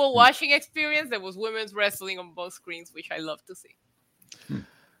in dual watching experience, there was women's wrestling on both screens, which I love to see.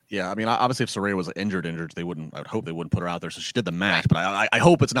 Yeah, I mean, obviously, if Saraya was injured, I would hope they wouldn't put her out there. So she did the match, but I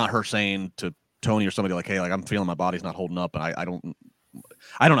hope it's not her saying to Tony or somebody like, hey, like I'm feeling my body's not holding up, and I don't know.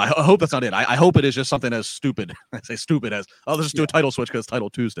 I hope that's not it. I hope it is just something as stupid. I say stupid as, let's just do a title switch because it's Title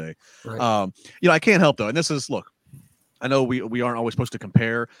Tuesday. Right. I can't help though. And this is, look, I know we aren't always supposed to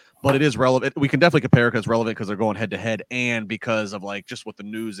compare, but it is relevant. We can definitely compare because it's relevant because they're going head to head and because of like just what the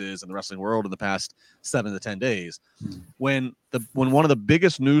news is in the wrestling world in the past 7 to 10 days. When one of the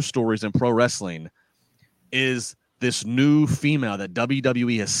biggest news stories in pro wrestling is this new female that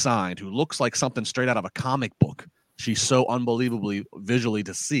WWE has signed who looks like something straight out of a comic book. She's so unbelievably visually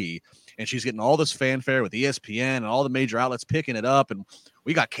to see, and she's getting all this fanfare with ESPN and all the major outlets picking it up. And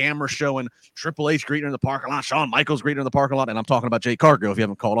we got cameras showing Triple H greeting her in the parking lot, Shawn Michaels greeting her in the parking lot, and I'm talking about Jade Cargill if you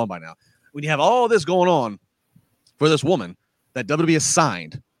haven't called on by now. When you have all this going on for this woman that WWE has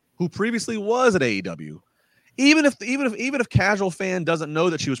signed, who previously was at AEW, even if casual fan doesn't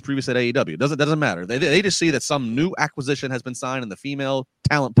know that she was previously at AEW, doesn't matter. They just see that some new acquisition has been signed in the female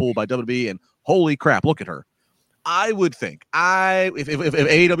talent pool by WWE, and holy crap, look at her. I would think if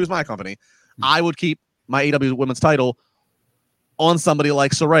AEW is my company, I would keep my AEW women's title on somebody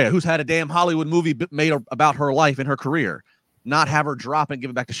like Saraya, who's had a damn Hollywood movie made about her life and her career. Not have her drop and give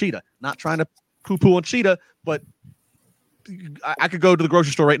it back to Sheeta. Not trying to poo-poo on Sheeta, but I could go to the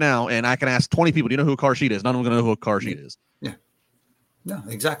grocery store right now and I can ask 20 people, do you know who Hikaru Shida is? None of them going to know who Hikaru Shida is. Yeah. No,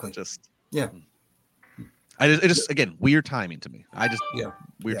 exactly. It just again, weird timing to me.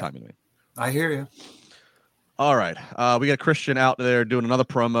 Weird timing to me. I hear you. All right. We got Christian out there doing another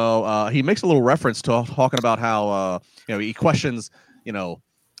promo. He makes a little reference to talking about how, he questions,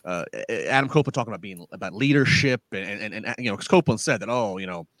 Adam Copeland talking about leadership and because Copeland said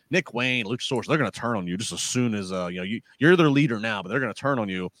that, Nick Wayne, Luchasaurus, they're going to turn on you just as soon as, you're their leader now, but they're going to turn on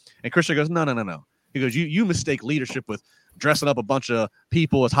you. And Christian goes, no. He goes, you mistake leadership with dressing up a bunch of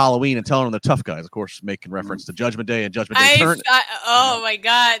people as Halloween and telling them they're tough guys. Of course, making reference to Judgment Day and Judgment Day turning. Oh my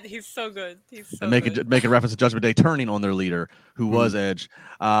God, he's so good. Making reference to Judgment Day turning on their leader, who was Edge.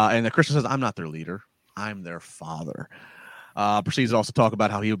 And the Christian says, "I'm not their leader. I'm their father." Proceeds to also talk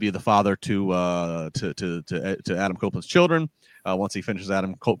about how he would be the father to Adam Copeland's children once he finishes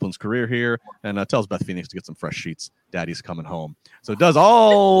Adam Copeland's career here, and tells Beth Phoenix to get some fresh sheets. Daddy's coming home. So does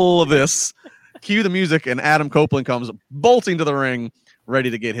all of this. Cue the music, and Adam Copeland comes bolting to the ring,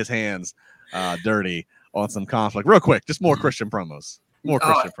 ready to get his hands dirty on some conflict. Real quick, just more Christian promos.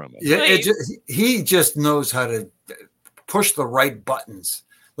 Yeah, he just knows how to push the right buttons.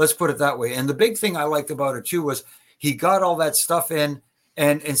 Let's put it that way. And the big thing I liked about it too was he got all that stuff in,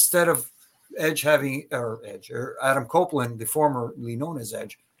 and instead of Adam Copeland, the formerly known as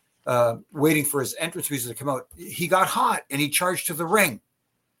Edge, waiting for his entrance music to come out, he got hot and he charged to the ring.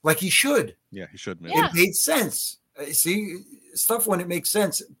 Like he should. Yeah, he should. Man. Yeah. It made sense. See, stuff when it makes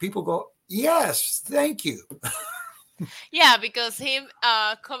sense, people go, yes, thank you. Yeah, because him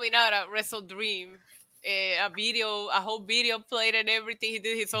coming out at Wrestle Dream, a whole video played and everything. He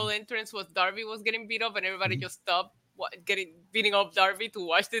did his whole entrance was Darby was getting beat up and everybody just stopped beating up Darby to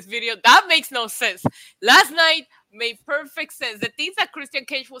watch this video. That makes no sense. Last night made perfect sense. The things that Christian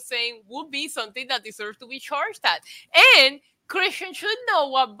Cage was saying would be something that deserves to be charged at. And Christian should know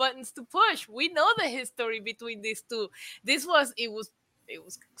what buttons to push. We know the history between these two. It was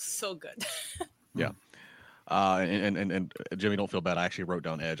so good. Yeah. And Jimmy, don't feel bad. I actually wrote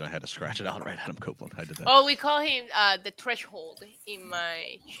down Edge. I had to scratch it out right. Adam Copeland. I did that. Oh, we call him the threshold in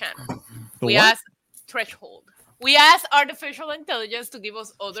my channel. What? Threshold. We asked artificial intelligence to give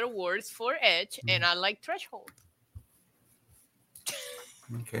us other words for Edge, and I like threshold.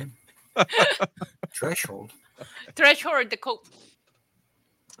 Okay. Threshold. Threshold, the cope.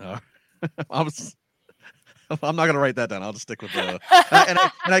 I'm not gonna write that down. I'll just stick with the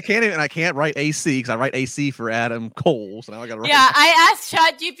and I can't write AC because I write AC for Adam Cole. So now I gotta write. Yeah, I asked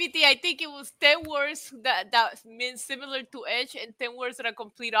ChatGPT. I think it was 10 words that mean similar to Edge and 10 words that are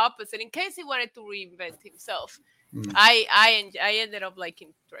complete opposite in case he wanted to reinvent himself. I ended up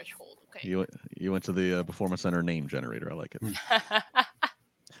liking threshold. Okay. You went to the Performance Center name generator. I like it.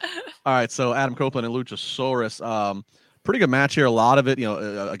 All right, so Adam Copeland and Luchasaurus, pretty good match here. A lot of it,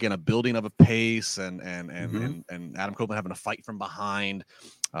 again, a building of a pace, and Adam Copeland having to fight from behind,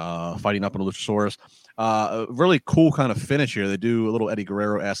 fighting up on Luchasaurus. A really cool kind of finish here. They do a little Eddie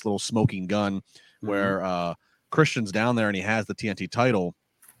Guerrero-esque little smoking gun, where Christian's down there and he has the TNT title,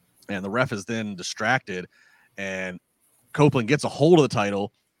 and the ref is then distracted, and Copeland gets a hold of the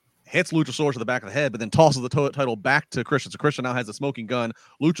title, hits Luchasaurus to the back of the head, but then tosses the title back to Christian. So Christian now has the smoking gun.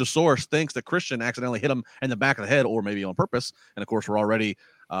 Luchasaurus thinks that Christian accidentally hit him in the back of the head, or maybe on purpose. And of course, we're already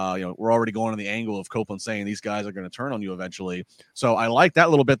going on the angle of Copeland saying these guys are going to turn on you eventually. So I like that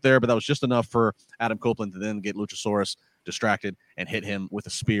little bit there, but that was just enough for Adam Copeland to then get Luchasaurus distracted and hit him with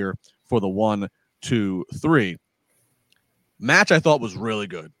a spear for the 1, 2, 3. Match I thought was really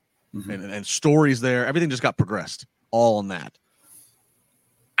good, and stories there. Everything just got progressed all on that.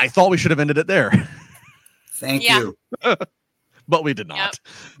 I thought we should have ended it there. Thank you. But we did not.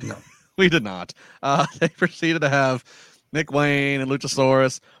 Yep. No. We did not. They proceeded to have Nick Wayne and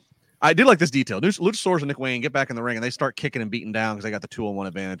Luchasaurus. I did like this detail. Luchasaurus and Nick Wayne get back in the ring, and they start kicking and beating down because they got the 2-on-1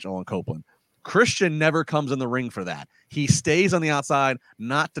 advantage on Copeland. Christian never comes in the ring for that. He stays on the outside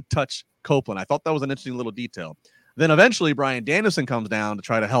not to touch Copeland. I thought that was an interesting little detail. Then eventually Bryan Danielson comes down to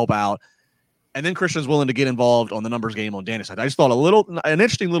try to help out. And then Christian's willing to get involved on the numbers game on Danny's side. I just thought an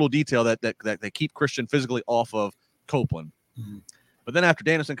interesting little detail that they keep Christian physically off of Copeland. But then after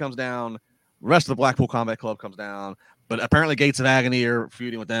Danielson comes down, the rest of the Blackpool Combat Club comes down. But apparently Gates of Agony are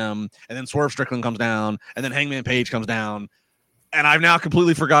feuding with them. And then Swerve Strickland comes down. And then Hangman Page comes down. And I've now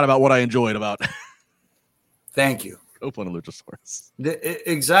completely forgot about what I enjoyed about. Thank you. Copeland and Luchasaurus.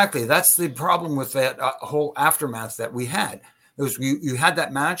 Exactly. That's the problem with that whole aftermath that we had. It was you had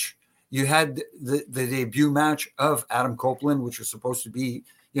that match. you had the debut match of Adam Copeland, which was supposed to be,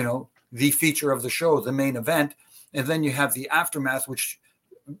 the feature of the show, the main event. And then you have the aftermath, which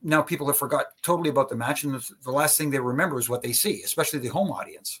now people have forgot totally about the match. And the last thing they remember is what they see, especially the home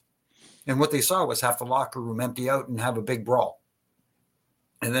audience. And what they saw was half the locker room empty out and have a big brawl.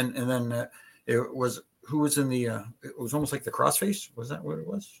 And then it was, who was in the, it was almost like the crossface. Was that what it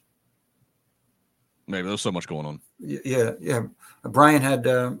was? Maybe there's so much going on. Yeah. Brian had,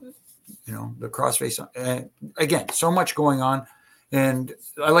 the crossface. Again, so much going on. And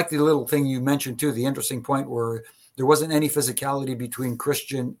I like the little thing you mentioned too, the interesting point where there wasn't any physicality between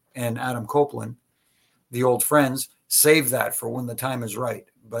Christian and Adam Copeland, the old friends. Save that for when the time is right.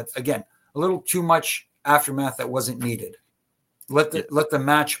 But again, a little too much aftermath that wasn't needed. Let the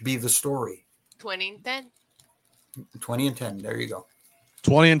match be the story. 20 and 10. 20 and 10. There you go.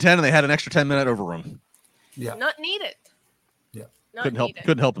 20 and 10, and they had an extra 10-minute overrun. Yeah. Not needed. Yeah.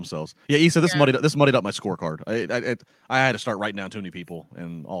 Couldn't help themselves. Yeah, Issa, this muddied up my scorecard. I had to start writing down too many people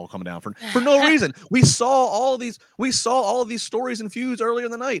and all coming down for no reason. We saw all of these stories and feuds earlier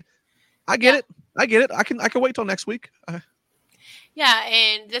in the night. I get it. I can wait till next week. Yeah,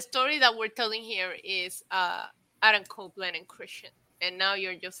 and the story that we're telling here is Adam Copeland and Christian, and now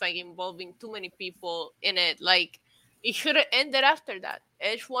you're just like involving too many people in it. Like, it should have ended after that.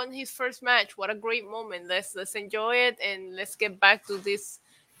 Edge won his first match. What a great moment. Let's enjoy it, and let's get back to this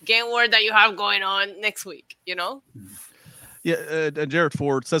game war that you have going on next week. Yeah, Jared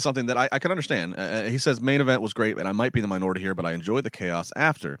Ford says something that I can understand. He says main event was great, and I might be the minority here, but I enjoyed the chaos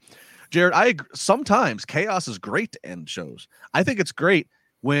after. Jared, sometimes chaos is great to end shows. I think it's great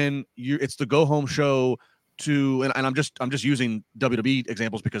when it's the go home show and I'm just using WWE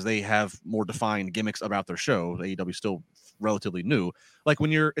examples because they have more defined gimmicks about their show. AEW is still relatively new. Like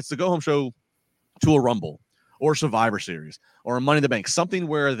when it's the go home show to a Rumble or Survivor Series or a Money in the Bank, something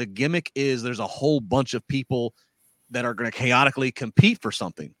where the gimmick is there's a whole bunch of people that are going to chaotically compete for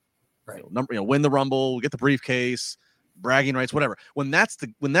something. Right. Win the Rumble, get the briefcase, bragging rights, whatever. When that's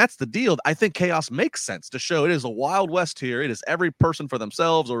the deal, I think chaos makes sense to show it is a Wild West here. It is every person for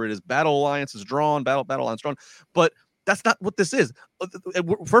themselves, or it is battle alliances drawn, battle alliance drawn. But that's not what this is.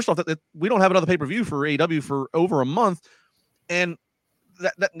 First off, we don't have another pay-per-view for AEW for over a month, and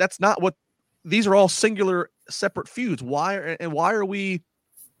that's not what. These are all singular, separate feuds. Why are we?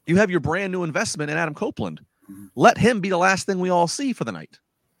 You have your brand new investment in Adam Copeland. Mm-hmm. Let him be the last thing we all see for the night.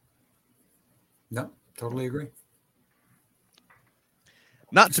 No, totally agree.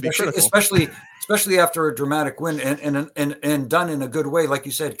 Not to be critical, especially after a dramatic win and done in a good way, like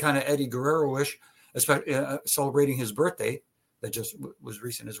you said, kind of Eddie Guerrero-ish, celebrating his birthday that just was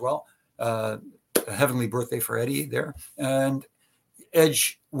recent as well. A heavenly birthday for Eddie there, and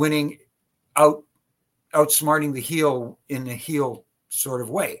Edge winning, outsmarting the heel in a heel sort of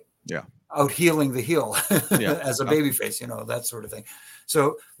way. Yeah, out healing the heel as a babyface, that sort of thing.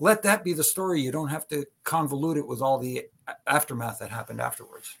 So let that be the story. You don't have to convolute it with all the aftermath that happened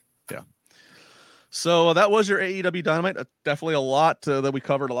afterwards. Yeah. So that was your AEW Dynamite. Definitely a lot that we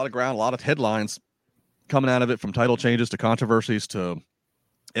covered, a lot of ground, a lot of headlines coming out of it, from title changes to controversies to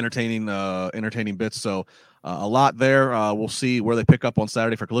entertaining bits. So a lot there. We'll see where they pick up on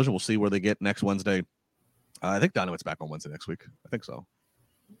Saturday for Collision. We'll see where they get next Wednesday. I think Dynamite's back on Wednesday next week. I think so.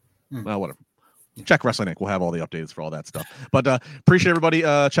 Whatever. Check Wrestling Inc. We'll have all the updates for all that stuff. But appreciate everybody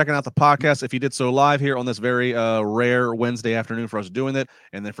checking out the podcast. If you did so live here on this very rare Wednesday afternoon for us doing it,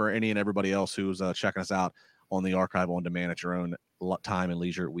 and then for any and everybody else who's checking us out on the archive on demand at your own time and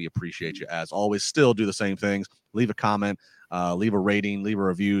leisure, we appreciate you as always. Still do the same things. Leave a comment, leave a rating, leave a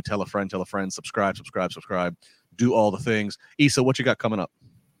review, tell a friend, subscribe. Do all the things. Issa, what you got coming up?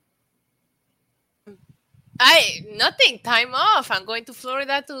 Nothing. Time off. I'm going to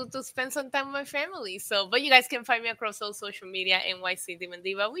Florida to spend some time with my family. But you guys can find me across all social media, NYC Demon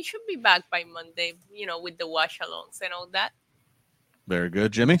Diva. We should be back by Monday, with the wash-alongs and all that. Very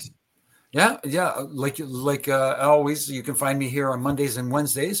good, Jimmy. Yeah. Like always, you can find me here on Mondays and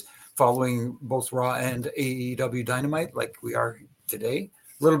Wednesdays, following both Raw and AEW Dynamite, like we are today.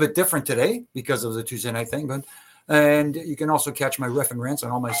 A little bit different today because of the Tuesday night thing, and you can also catch my ref and rants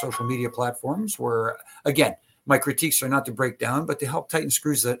on all my social media platforms, where, again, my critiques are not to break down, but to help tighten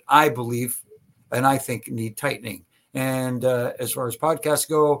screws that I believe and I think need tightening. And as far as podcasts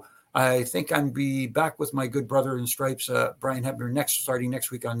go, I think I'm be back with my good brother in stripes, Brian Hebner, starting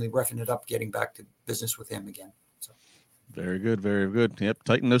next week on the Reffing It Up, getting back to business with him again. So. Very good, very good. Yep,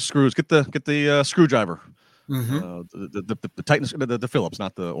 tighten those screws. Get the screwdriver. The tightness, the Phillips,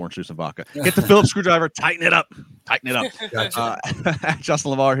 not the orange juice and vodka. Get the Phillips screwdriver, tighten it up. Gotcha.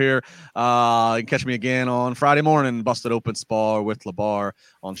 Justin LeVar here. You can catch me again on Friday morning, Busted Open Spar with LeVar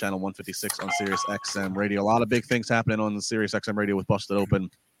on channel 156 on Sirius XM Radio. A lot of big things happening on the Sirius XM Radio with Busted Open.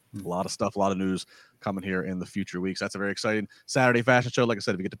 A lot of stuff, a lot of news coming here in the future weeks. That's a very exciting Saturday fashion show. Like I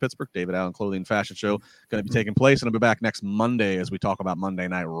said, if you get to Pittsburgh, David Allen Clothing Fashion Show going to be taking place, and I'll be back next Monday as we talk about Monday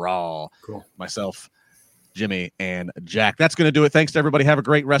Night Raw. Cool. Myself, Jimmy, and Jack. That's going to do it. Thanks to everybody. Have a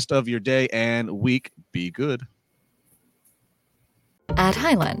great rest of your day and week. Be good. At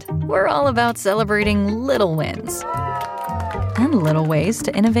Highland, we're all about celebrating little wins and little ways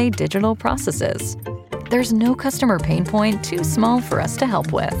to innovate digital processes. There's no customer pain point too small for us to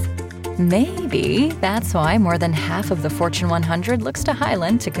help with. Maybe that's why more than half of the Fortune 100 looks to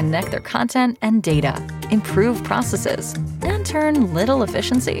Highland to connect their content and data, improve processes, and turn little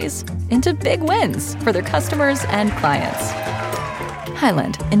efficiencies into big wins for their customers and clients.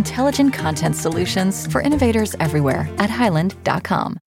 Highland, intelligent content solutions for innovators everywhere at highland.com.